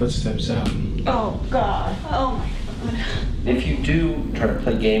no footsteps out. Oh, God. Oh, my God. If you do try to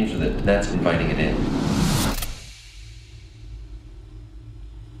play games with it, that's inviting it in.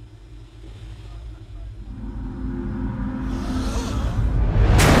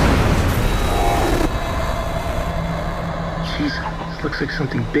 Jesus, looks like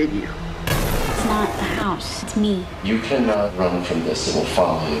something bit you. It's not the house. It's me. You cannot run from this. It will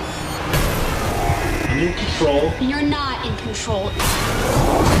follow you. I'm in control. You're not in control.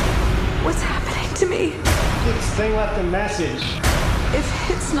 What's happening to me? This thing left a message. If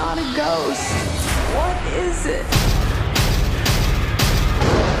it's not a ghost, what is it?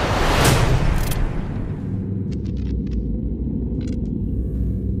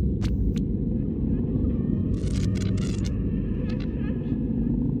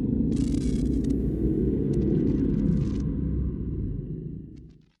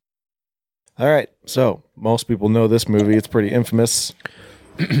 All right. So most people know this movie. It's pretty infamous.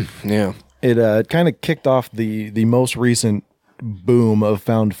 Yeah. It kind of kicked off the most recent boom of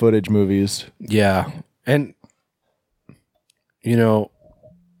found footage movies. Yeah. And,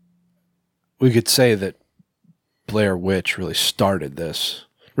 we could say that Blair Witch really started the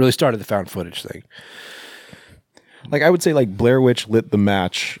found footage thing. Like, I would say, like, Blair Witch lit the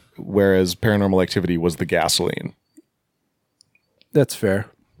match, whereas Paranormal Activity was the gasoline. That's fair.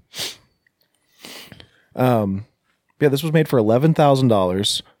 Yeah, this was made for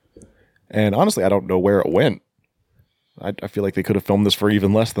 $11,000. And honestly, I don't know where it went. I feel like they could have filmed this for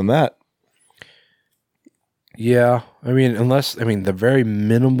even less than that. Yeah. I mean, the very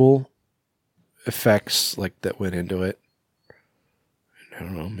minimal effects like that went into it. I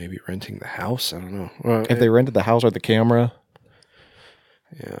don't know, maybe renting the house. I don't know. Well, if they rented the house or the camera.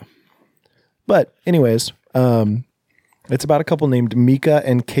 Yeah. But anyways, it's about a couple named Mika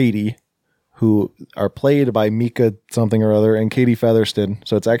and Katie, who are played by Mika something or other and Katie Featherston.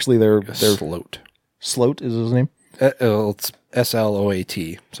 So it's actually their Sloat. Sloat is his name? It's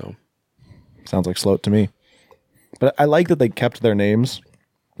SLOAT. So sounds like Sloat to me. But I like that they kept their names.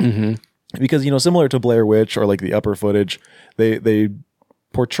 Mm-hmm. Because, similar to Blair Witch or like the upper footage, they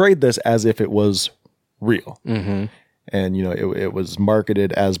portrayed this as if it was real. Mm-hmm. And, it was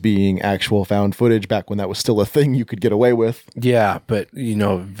marketed as being actual found footage back when that was still a thing you could get away with. Yeah, but,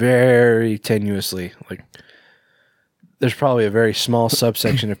 very tenuously. Like, there's probably a very small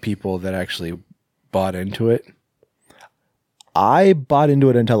subsection of people that actually bought into it. I bought into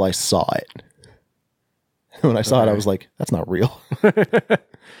it until I saw it. When I saw it, I was like, that's not real.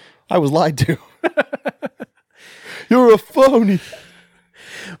 I was lied to. You're a phony.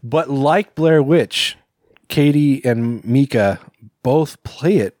 But like Blair Witch, Katie and Mika both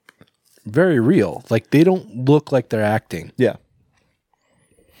play it very real. Like, they don't look like they're acting. Yeah.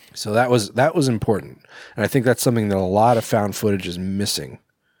 So that was important. And I think that's something that a lot of found footage is missing.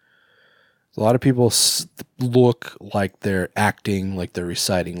 A lot of people look like they're acting, like they're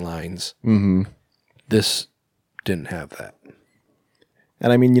reciting lines. Mm-hmm. This didn't have that.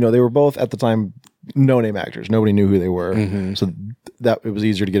 And I mean, they were both at the time no-name actors. Nobody knew who they were. Mm-hmm. So that it was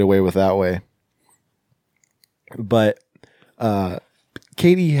easier to get away with that way. But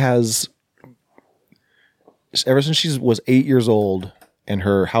Katie has, ever since she was 8 years old and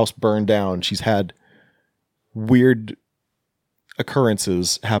her house burned down, she's had weird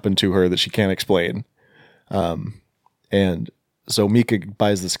occurrences happen to her that she can't explain. And so Mika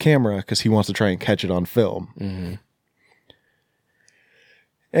buys this camera because he wants to try and catch it on film. Mm-hmm.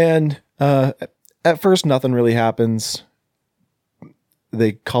 And at first, nothing really happens.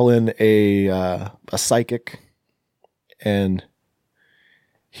 They call in a psychic, and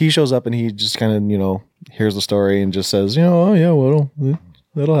he shows up and he just kind of, hears the story and just says, oh yeah, well,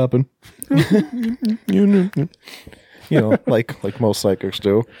 that'll happen. Like most psychics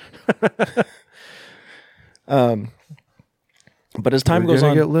do. But as time goes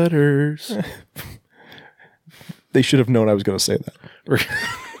on, get letters. They should have known I was going to say that.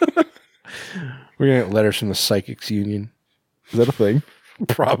 We're gonna get letters from the Psychics Union. Is that a thing?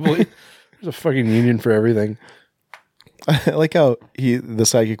 Probably. There's a fucking union for everything. I like how the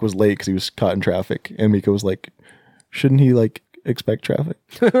psychic was late because he was caught in traffic, and Mika was like, "Shouldn't he expect traffic?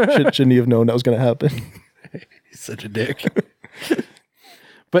 Shouldn't he have known that was going to happen?" He's such a dick.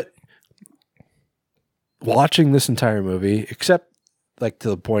 But watching this entire movie, except to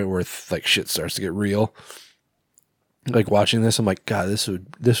the point where shit starts to get real. Like watching this, I'm like, God, this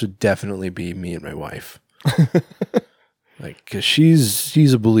would definitely be me and my wife. Because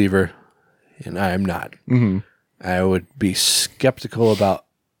she's a believer, and I am not. Mm-hmm. I would be skeptical about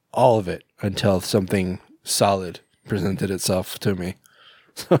all of it until something solid presented itself to me.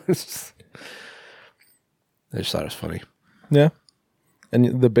 So I just thought it was funny. Yeah,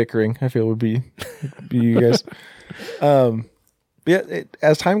 and the bickering I feel would be you guys. Yeah,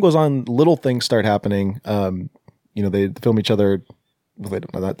 as time goes on, little things start happening. They film each other. Well, they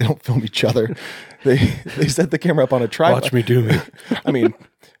don't know that. They don't film each other. They set the camera up on a tripod. Watch me do me. I mean,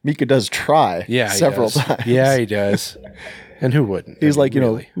 Mika does try several times. Yeah, he does. And who wouldn't? He's like,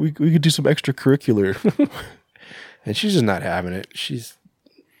 really? We could do some extracurricular. And she's just not having it. She's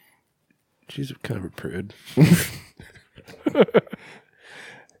kind of a prude. I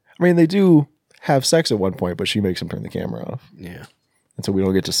mean, they do have sex at one point, but she makes him turn the camera off. Yeah. And so we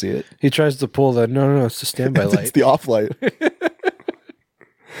don't get to see it. He tries to pull the, no, it's the standby light. It's the off light.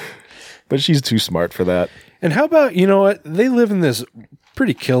 But she's too smart for that. And how about, you know what? They live in this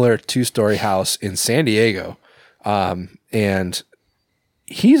pretty killer 2-story house in San Diego. And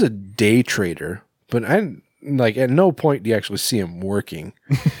he's a day trader, but at no point do you actually see him working.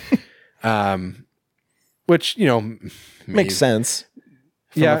 Which, makes sense.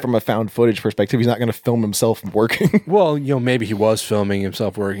 From a found footage perspective, he's not going to film himself working. Well, maybe he was filming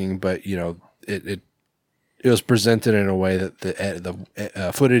himself working, but it was presented in a way that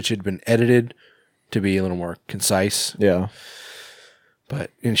the footage had been edited to be a little more concise. Yeah.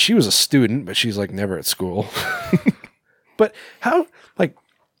 And she was a student, but she's never at school. But how,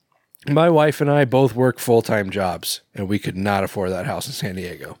 my wife and I both work full-time jobs, and we could not afford that house in San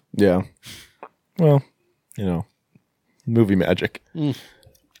Diego. Yeah. Well, movie magic. Mm.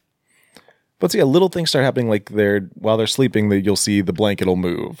 But yeah, little things start happening while they're sleeping, you'll see the blanket will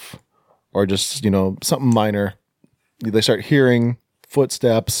move. Or just, something minor. They start hearing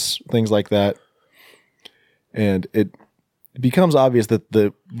footsteps, things like that. And it becomes obvious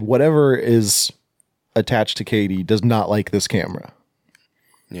that whatever is attached to Katie does not like this camera.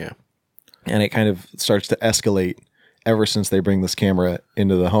 Yeah. And it kind of starts to escalate ever since they bring this camera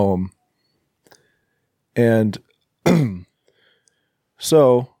into the home. And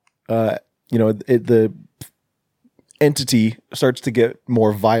so, the entity starts to get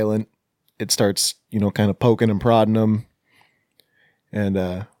more violent. It starts, kind of poking and prodding them. And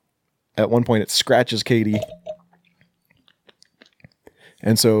at one point, it scratches Katie.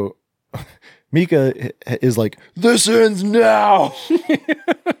 And so Mika is like, this ends now.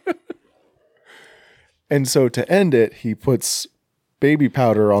 And so to end it, he puts baby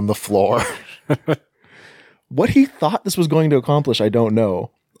powder on the floor. What he thought this was going to accomplish, I don't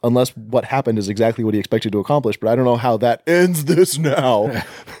know. Unless what happened is exactly what he expected to accomplish, but I don't know how that ends this now.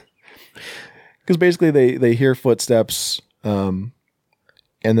 Because basically they hear footsteps, and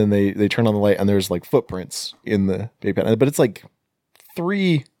then they turn on the light, and there's like footprints in the baby powder. But it's like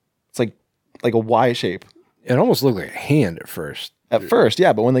it's like a Y shape. It almost looked like a hand at first. At first,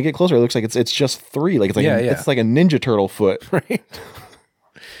 yeah, but when they get closer, it looks like it's just 3. Like it's like a Ninja Turtle foot, right?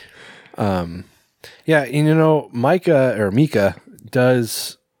 Yeah, and Mika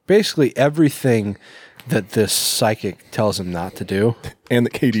does basically everything that this psychic tells him not to do, and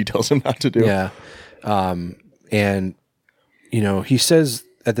that Katie tells him not to do. Yeah, and he says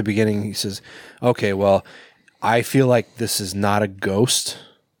at the beginning, he says, "Okay, well, I feel like this is not a ghost.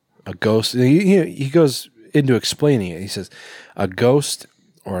 A ghost." He goes into explaining it. He says, "A ghost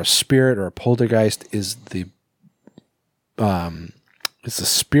or a spirit or a poltergeist is the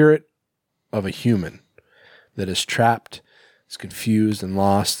spirit of a human that is trapped, is confused and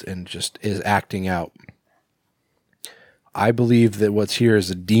lost, and just is acting out. I believe that what's here is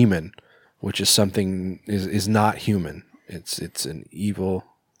a demon, which is something is not human. It's an evil."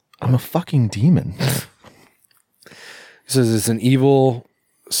 I'm a fucking demon. He says it's an evil,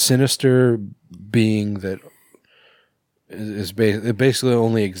 sinister being that it basically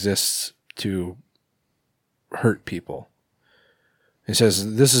only exists to hurt people. He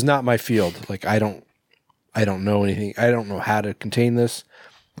says, "This is not my field. Like I don't know anything. I don't know how to contain this."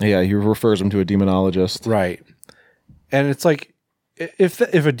 Yeah, he refers him to a demonologist. Right. And it's like if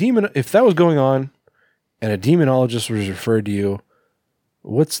that was going on and a demonologist was referred to you,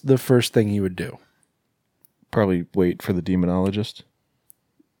 what's the first thing you would do? Probably wait for the demonologist.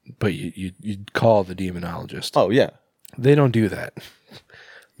 But you'd call the demonologist. Oh, yeah. They don't do that.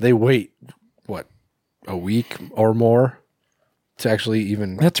 They wait, what, a week or more to actually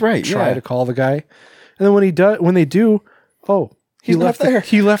even try to call the guy. And then when they do, he left there.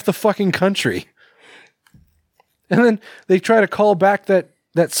 He left the fucking country. And then they try to call back that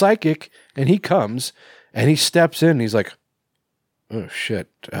psychic, and he comes and he steps in and he's like, "Oh shit."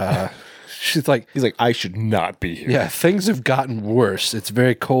 He's like, "I should not be here." Yeah, things have gotten worse. It's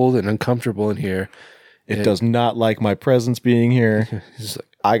very cold and uncomfortable in here. It does not like my presence being here. He's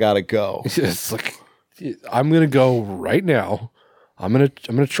like, "I gotta go." It's like, "I'm gonna go right now. I'm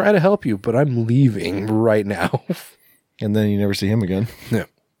gonna try to help you, but I'm leaving right now." And then you never see him again. No.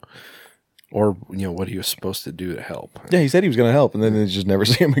 Or what he was supposed to do to help. Yeah, he said he was gonna help, and then you just never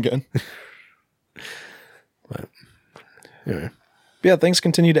see him again. But anyway. Yeah, things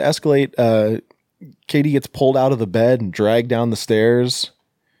continue to escalate. Katie gets pulled out of the bed and dragged down the stairs.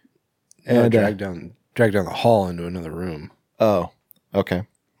 And dragged down the hall into another room. Oh, okay.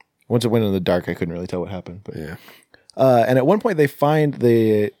 Once it went in the dark, I couldn't really tell what happened. But yeah. And at one point, they find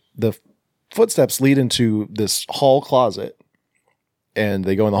the footsteps lead into this hall closet, and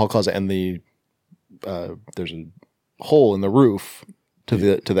they go in the hall closet, and there's a hole in the roof to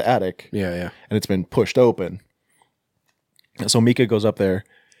the attic. Yeah, yeah. And it's been pushed open. So Mika goes up there,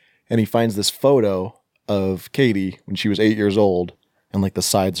 and he finds this photo of Katie when she was 8 years old, and like the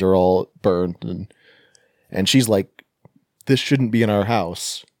sides are all burned, and she's like, "This shouldn't be in our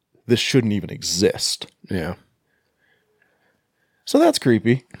house. This shouldn't even exist." Yeah. So that's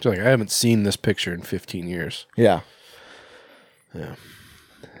creepy. It's like, I haven't seen this picture in 15 years. Yeah. Yeah.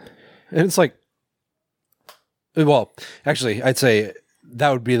 And it's like, well, actually, I'd say that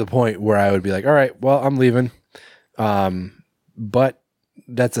would be the point where I would be like, all right, well, I'm leaving. But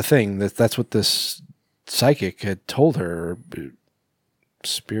that's the thing. That's what this psychic had told her.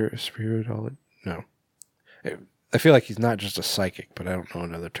 Spirit, no. I feel like he's not just a psychic, but I don't know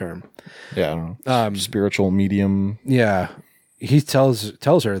another term. Yeah, I don't know. Spiritual medium. Yeah. He tells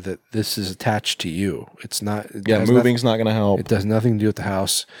her that this is attached to you. It's not. Moving's not going to help. It does nothing to do with the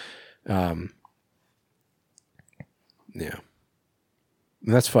house. Yeah. And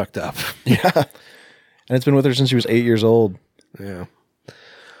that's fucked up. Yeah. And it's been with her since she was 8 years old. Yeah.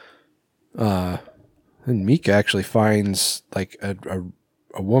 And Mika actually finds like a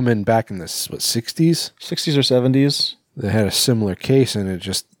woman back in the 60s? 60s or 70s. That had a similar case, and it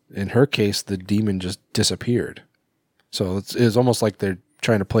just, in her case, the demon just disappeared. So it's almost like they're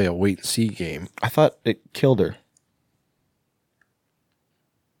trying to play a wait and see game. I thought it killed her.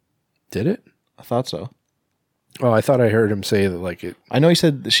 Did it? I thought so. Oh, I thought I heard him say that like it. I know he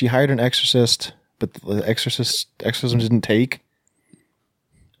said that she hired an exorcist, but the exorcism didn't take,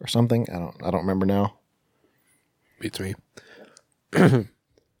 or something. I don't remember now. Beats me.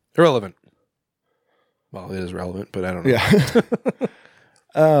 Irrelevant. Well, it is relevant, but I don't know.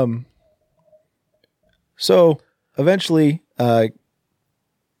 Yeah. So eventually,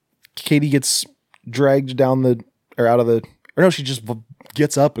 Katie gets dragged down she just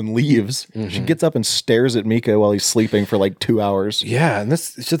gets up and leaves. Mm-hmm. She gets up and stares at Mika while he's sleeping for like 2 hours. Yeah, and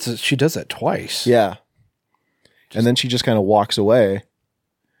she does that twice. Yeah. And then she just kind of walks away.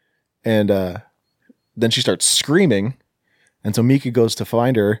 And then she starts screaming. And so Mika goes to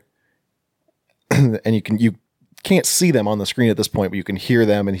find her. And you can't see them on the screen at this point, but you can hear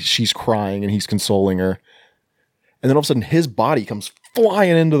them, and she's crying and he's consoling her. And then all of a sudden his body comes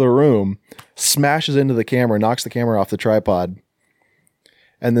flying into the room, smashes into the camera, knocks the camera off the tripod.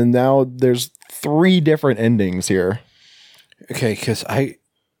 And then now there's 3 different endings here. Okay, because I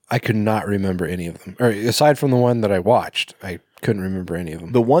could not remember any of them. Or aside from the one that I watched, I couldn't remember any of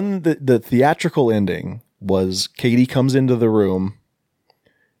them. The one that the theatrical ending was Katie comes into the room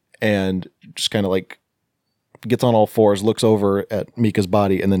and just kind of like gets on all fours, looks over at Mika's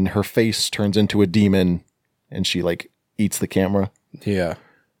body, and then her face turns into a demon and she like eats the camera. Yeah.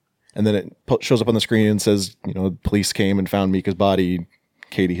 And then it shows up on the screen and says, police came and found Mika's body.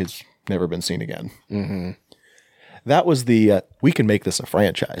 Katie has never been seen again. Mm-hmm. That was the, we can make this a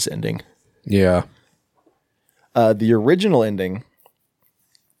franchise ending. Yeah. The original ending,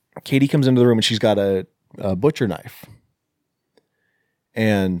 Katie comes into the room and she's got a butcher knife.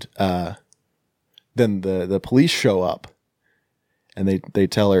 And then the police show up and they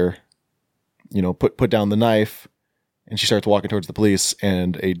tell her, put down the knife. And she starts walking towards the police,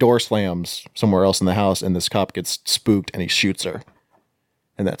 and a door slams somewhere else in the house, and this cop gets spooked and he shoots her.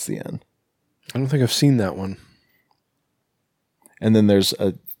 And that's the end. I don't think I've seen that one. And then there's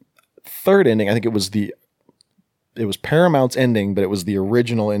a third ending. I think it was Paramount's ending, but it was the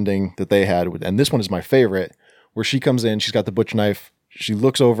original ending that they had. And this one is my favorite, where she comes in, she's got the butcher knife, she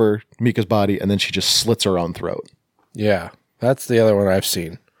looks over Mika's body, and then she just slits her own throat. Yeah, that's the other one I've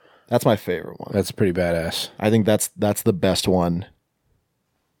seen. That's my favorite one. That's pretty badass. I think that's the best one.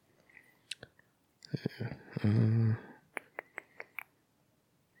 But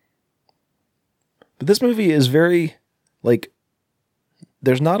this movie is very, like,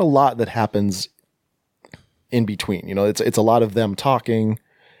 there's not a lot that happens in between. It's a lot of them talking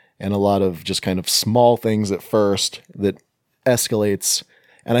and a lot of just kind of small things at first that escalates.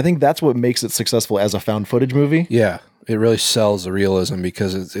 And I think that's what makes it successful as a found footage movie. Yeah. It really sells the realism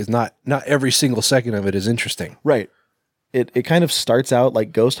because it's not every single second of it is interesting. Right. It kind of starts out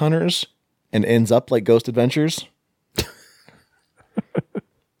like Ghost Hunters and ends up like Ghost Adventures.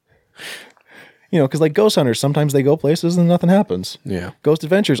 Because like Ghost Hunters, sometimes they go places and nothing happens. Yeah. Ghost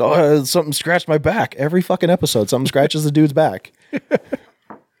Adventures, something scratched my back. Every fucking episode, something scratches the dude's back. God,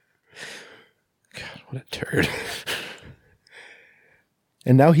 what a turd.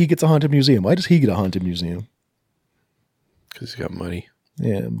 And now he gets a haunted museum. Why does he get a haunted museum? Because he's got money.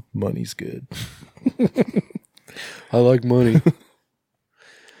 Yeah, money's good. I like money.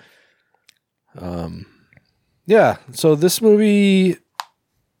 Yeah, so this movie,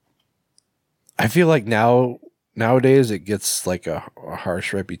 I feel like nowadays it gets like a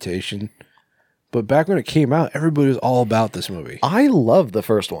harsh reputation. But back when it came out, everybody was all about this movie. I love the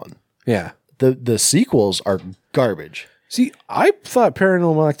first one. Yeah. The sequels are garbage. See, I thought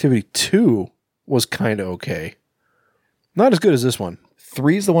Paranormal Activity 2 was kind of okay. Not as good as this one.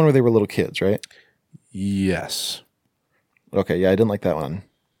 3 is the one where they were little kids, right? Yes. Okay, yeah, I didn't like that one.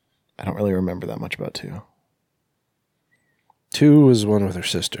 I don't really remember that much about 2. 2 was one with her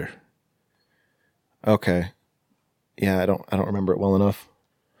sister. Okay. Yeah, I don't remember it well enough.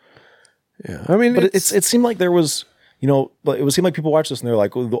 Yeah. I mean, but it seemed like there was, it seemed like people watch this and they're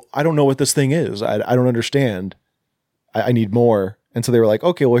like, well, I don't know what this thing is. I don't understand. I need more. And so they were like,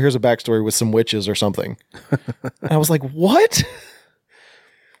 okay, well, here's a backstory with some witches or something. And I was like, what?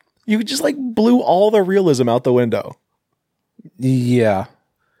 You just like blew all the realism out the window. Yeah.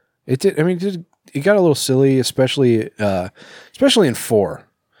 It did. I mean, it got a little silly, especially in 4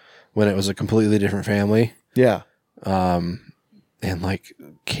 when it was a completely different family. Yeah. And like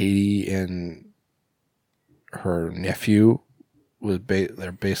Katie and her nephew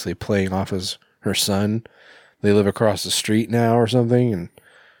they're basically playing off as her son. They live across the street now or something, and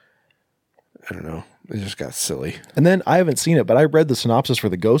I don't know. It just got silly. And then I haven't seen it, but I read the synopsis for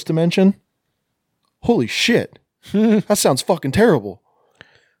the Ghost Dimension. Holy shit. That sounds fucking terrible.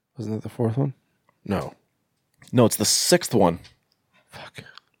 Wasn't that the 4th one? No. No, it's the 6th one. Fuck.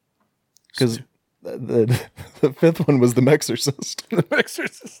 Because the 5th one was The Exorcist. The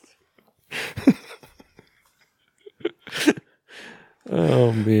Exorcist.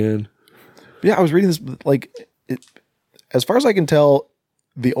 Oh, man. Yeah, I was reading this, like, as far as I can tell,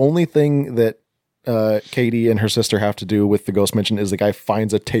 the only thing that Katie and her sister have to do with the ghost mention is the guy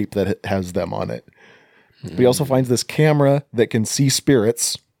finds a tape that has them on it. But he also finds this camera that can see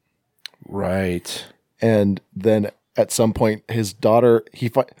spirits. Right. And then at some point, his daughter, he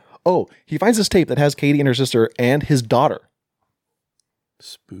finds this tape that has Katie and her sister and his daughter.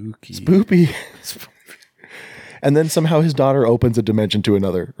 Spoopy. And then somehow his daughter opens a dimension to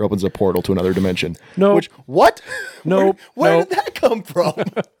another, or opens a portal to another dimension. No. What? No. Where did that come from?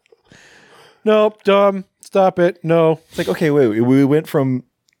 Nope, dumb. Stop it. No. It's like, okay, wait. We went from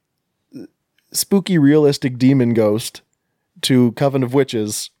spooky, realistic demon ghost to Coven of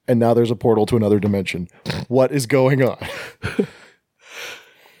Witches, and now there's a portal to another dimension. What is going on?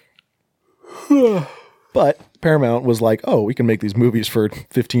 But Paramount was like, oh, we can make these movies for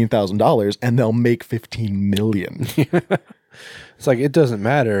 $15,000 and they'll make $15 million. It's like, it doesn't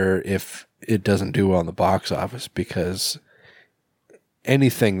matter if it doesn't do well in the box office because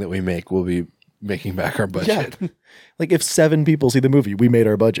anything that we make will be making back our budget. Yeah. Like if 7 people see the movie, we made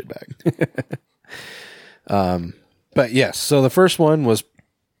our budget back. But yes, so the first one was,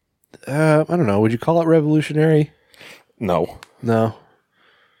 I don't know, would you call it revolutionary? No.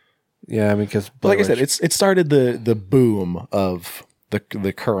 Yeah, I mean, because like I said, it started the boom of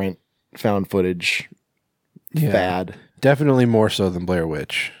the current found footage fad. Definitely more so than Blair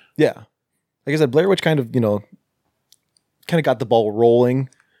Witch. Yeah. Like I said, Blair Witch kind of got the ball rolling,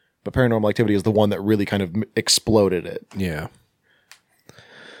 but Paranormal Activity is the one that really kind of exploded it. Yeah.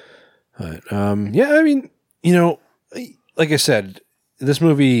 But, yeah, I mean, like I said, this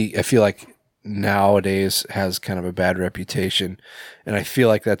movie, I feel like nowadays has kind of a bad reputation, and I feel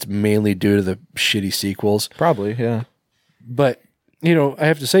like that's mainly due to the shitty sequels. Probably, yeah. But, I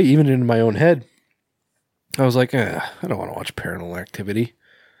have to say, even in my own head, I was like, I don't want to watch Paranormal Activity.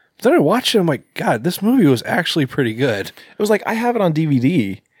 But then I watched it, I'm like, God, this movie was actually pretty good. It was like, I have it on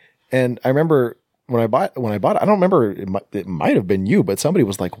DVD, and I remember when I bought it, I don't remember, it might have been you, but somebody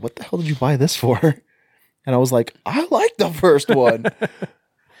was like, what the hell did you buy this for? And I was like, I like the first one.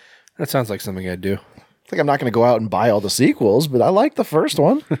 That sounds like something I'd do. It's like, I'm not going to go out and buy all the sequels, but I like the first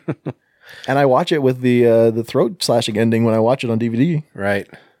one. And I watch it with the throat slashing ending when I watch it on DVD. Right.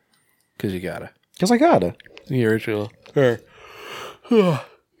 Because you gotta. Because I gotta. The original.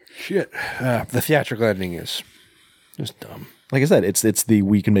 Shit. The theatrical ending is just dumb. Like I said, it's the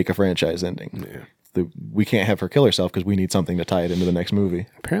we can make a franchise ending. Yeah. We can't have her kill herself because we need something to tie it into the next movie.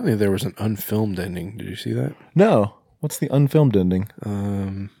 Apparently there was an unfilmed ending. Did you see that? No. What's the unfilmed ending?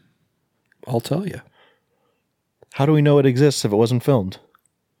 I'll tell you. How do we know it exists if it wasn't filmed?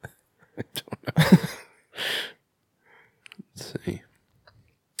 I don't know. Let's see.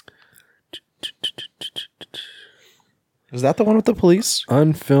 Is that the one with the police?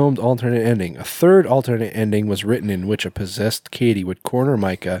 Unfilmed alternate ending. A third alternate ending was written in which a possessed Katie would corner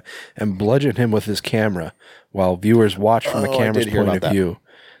Micah and bludgeon him with his camera while viewers watched from the camera's point of view.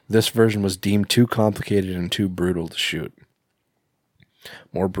 This version was deemed too complicated and too brutal to shoot.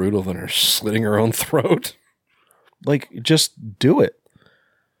 More brutal than her slitting her own throat. Like, just do it.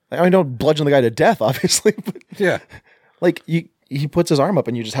 I mean, don't bludgeon the guy to death, obviously. But yeah. Like, he puts his arm up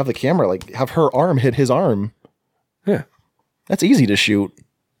and you just have the camera, like, have her arm hit his arm. Yeah. That's easy to shoot.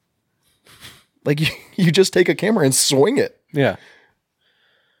 Like, you just take a camera and swing it. Yeah.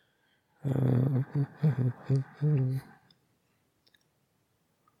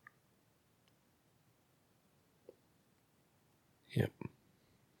 Yep.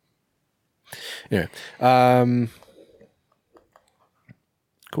 Yeah.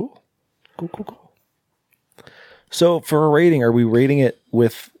 Cool. So for a rating, are we rating it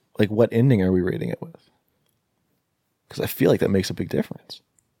with, like, what ending are we rating it with? Because I feel like that makes a big difference.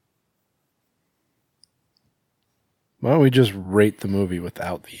 Why don't we just rate the movie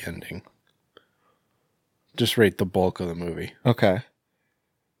without the ending? Just rate the bulk of the movie. Okay.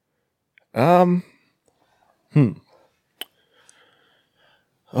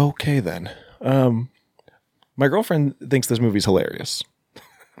 Okay then. My girlfriend thinks this movie's hilarious.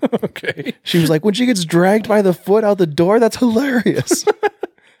 Okay. She was like, when she gets dragged by the foot out the door, that's hilarious.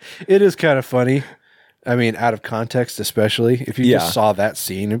 It is kind of funny. I mean, out of context, especially. If you just saw that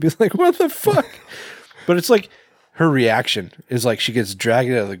scene, it'd be like, what the fuck? But it's like, her reaction is like, she gets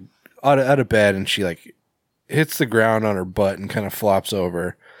dragged out of bed and she like hits the ground on her butt and kind of flops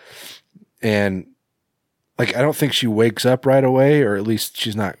over. And like, I don't think she wakes up right away, or at least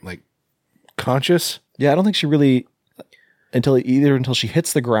she's not like conscious. Yeah, I don't think she really, until she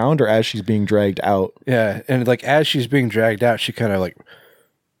hits the ground or as she's being dragged out. Yeah. And like, as she's being dragged out, she kind of like,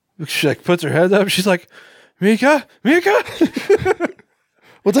 she like puts her head up. She's like, Mika,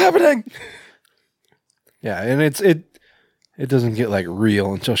 what's happening? Yeah, and it's it doesn't get like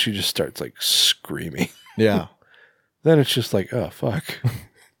real until she just starts like screaming. Yeah. Then it's just like, oh fuck.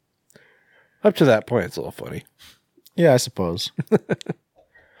 Up to that point, it's a little funny. Yeah, I suppose.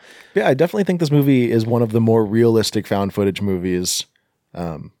 Yeah, I definitely think this movie is one of the more realistic found footage movies,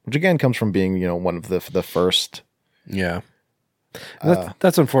 which again comes from being, you know, one of the first. Yeah,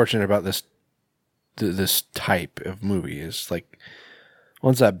 that's unfortunate about this type of movie. Is like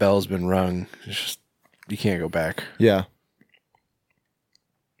once that bell's been rung, it's just you can't go back. Yeah.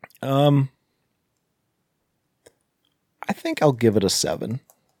 I think I'll give it a 7.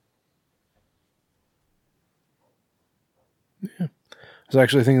 Yeah. I was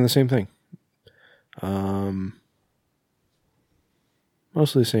actually thinking the same thing.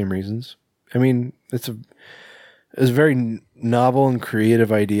 Mostly the same reasons. I mean, it's a very novel and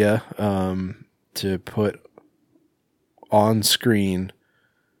creative idea to put on screen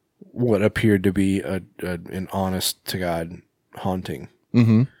what appeared to be an honest to God haunting.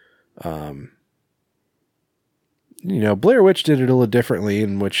 Mm-hmm. You know, Blair Witch did it a little differently,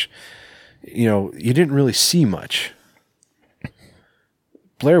 in which, you know, you didn't really see much.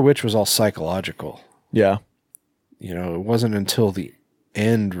 Blair Witch was all psychological. Yeah. You know, it wasn't until the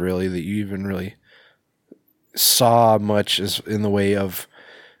end, really, that you even really saw much as in the way of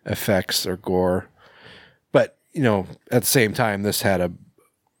effects or gore. But, you know, at the same time, Blair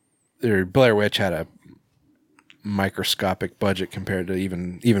Witch had a microscopic budget compared to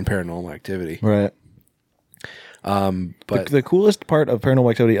even Paranormal Activity. Right. But the coolest part of Paranormal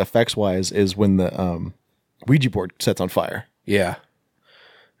Activity effects wise is when the Ouija board sets on fire. Yeah.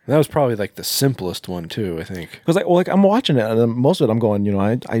 That was probably like the simplest one too, I think. Because I'm watching it, and most of it I'm going, you know,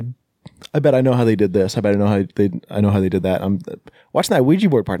 I bet I know how they did this. I bet I know how they did that. I'm watching that Ouija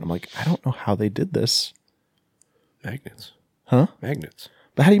board part, and I'm like, I don't know how they did this. Magnets. Huh? Magnets.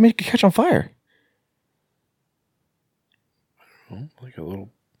 But how do you make it catch on fire? I don't know, like a little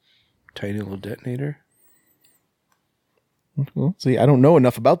tiny little detonator. Well, see, I don't know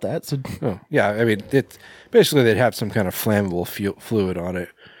enough about that. So, yeah, I mean, it basically they'd have some kind of flammable fluid on it,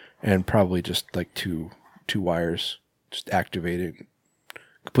 and probably just like two wires, just activate it,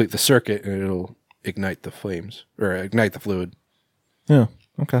 complete the circuit, and it'll ignite the flames or ignite the fluid. Yeah.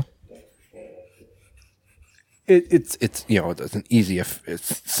 Okay. It's you know, it's an easy,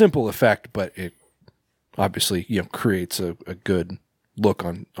 it's simple effect, but it obviously, you know, creates a good look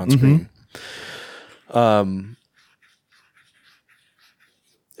on screen.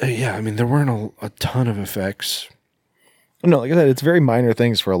 Yeah, I mean, there weren't a ton of effects. No, like I said, it's very minor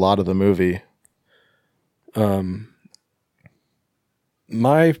things for a lot of the movie. I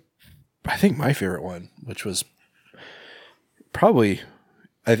think my favorite one, which was probably,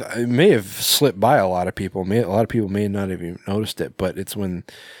 I may have slipped by a lot of people. A lot of people may not have even noticed it, but it's when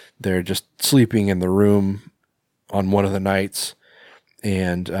they're just sleeping in the room on one of the nights,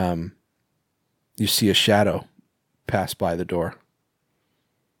 and you see a shadow pass by the door.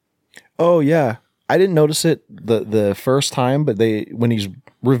 Oh yeah, I didn't notice it the first time, but when he's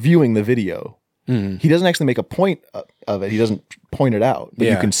reviewing the video, he doesn't actually make a point of it. He doesn't point it out, but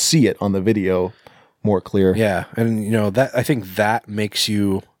you can see it on the video more clear. Yeah, and you know that I think that makes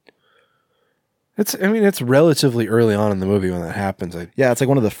you. It's relatively early on in the movie when that happens. Yeah, it's like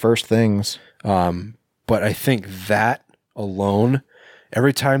one of the first things. But I think that alone,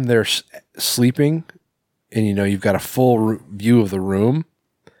 every time they're sleeping, and you know you've got a full view of the room.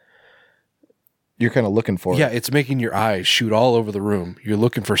 You're kind of looking for it. Yeah, it's making your eyes shoot all over the room. You're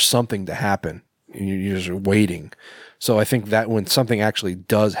looking for something to happen. And you're just waiting. So I think that when something actually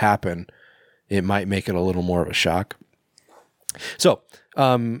does happen, it might make it a little more of a shock. So,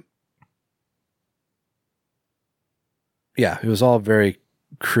 yeah, it was all very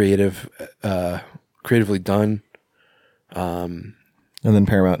creatively done. And then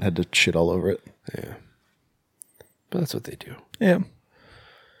Paramount had to shit all over it. Yeah. But that's what they do. Yeah.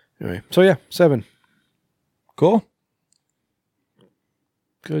 Anyway, so yeah, 7. Cool.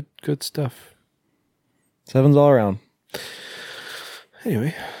 Good stuff. 7's all around.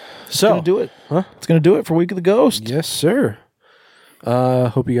 Anyway, so gonna do it. Huh? It's gonna do it for Week of the Ghost. Yes, sir.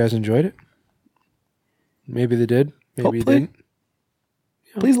 Hope you guys enjoyed it. Maybe they did. Maybe you didn't.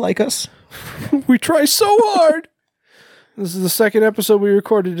 Please like us. We try so hard. This is the second episode we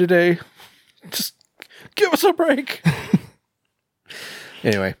recorded today. Just give us a break.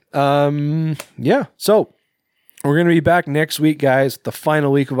 Anyway, yeah. So we're going to be back next week, guys. The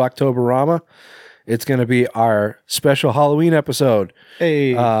final week of Octoberama. It's going to be our special Halloween episode.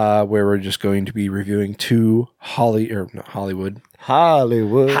 Hey. Where we're just going to be reviewing 2 Hollywood.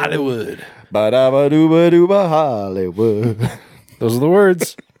 Ba-da-ba-doo-ba-doo-ba Hollywood. Those are the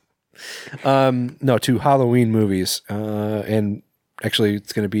words. No, 2 Halloween movies. And actually,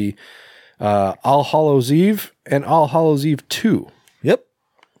 it's going to be All Hallows Eve and All Hallows Eve 2. Yep.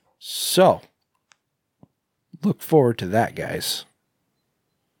 So, look forward to that, guys.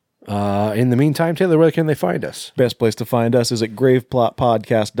 In the meantime, Taylor, where can they find us? Best place to find us is at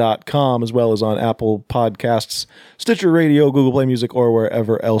graveplotpodcast.com, as well as on Apple Podcasts, Stitcher Radio, Google Play Music, or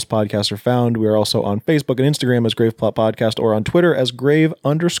wherever else podcasts are found. We are also on Facebook and Instagram as Graveplot Podcast, or on Twitter as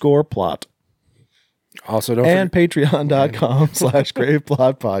grave_plot. Also, don't and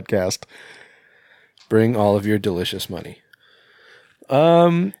patreon.com/graveplot podcast. Bring all of your delicious money.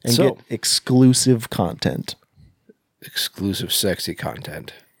 And get exclusive content. Exclusive sexy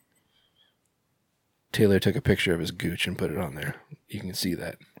content. Taylor took a picture of his gooch and put it on there. You can see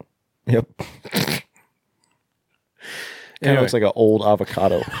that. Yep. Kind of looks like an old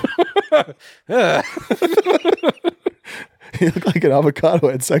avocado. You look like an avocado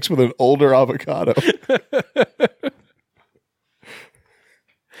had sex with an older avocado.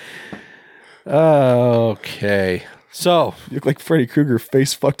 Okay. So. You look like Freddy Krueger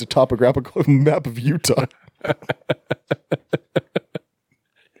face fucked a topographical map of Utah.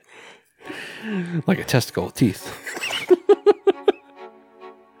 Like a testicle with teeth.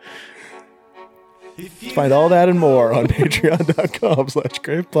 Find all that and more on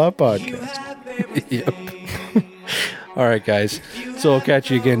patreon.com/graveplot podcast. Yep. All right, guys. So we'll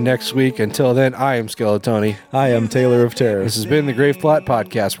catch you again next week. Until then, I am Skeletoni. I am Taylor of Terror. This has been the Graveplot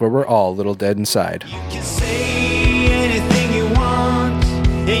Podcast, where we're all a little dead inside. You can say anything you want,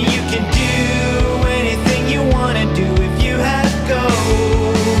 and you can do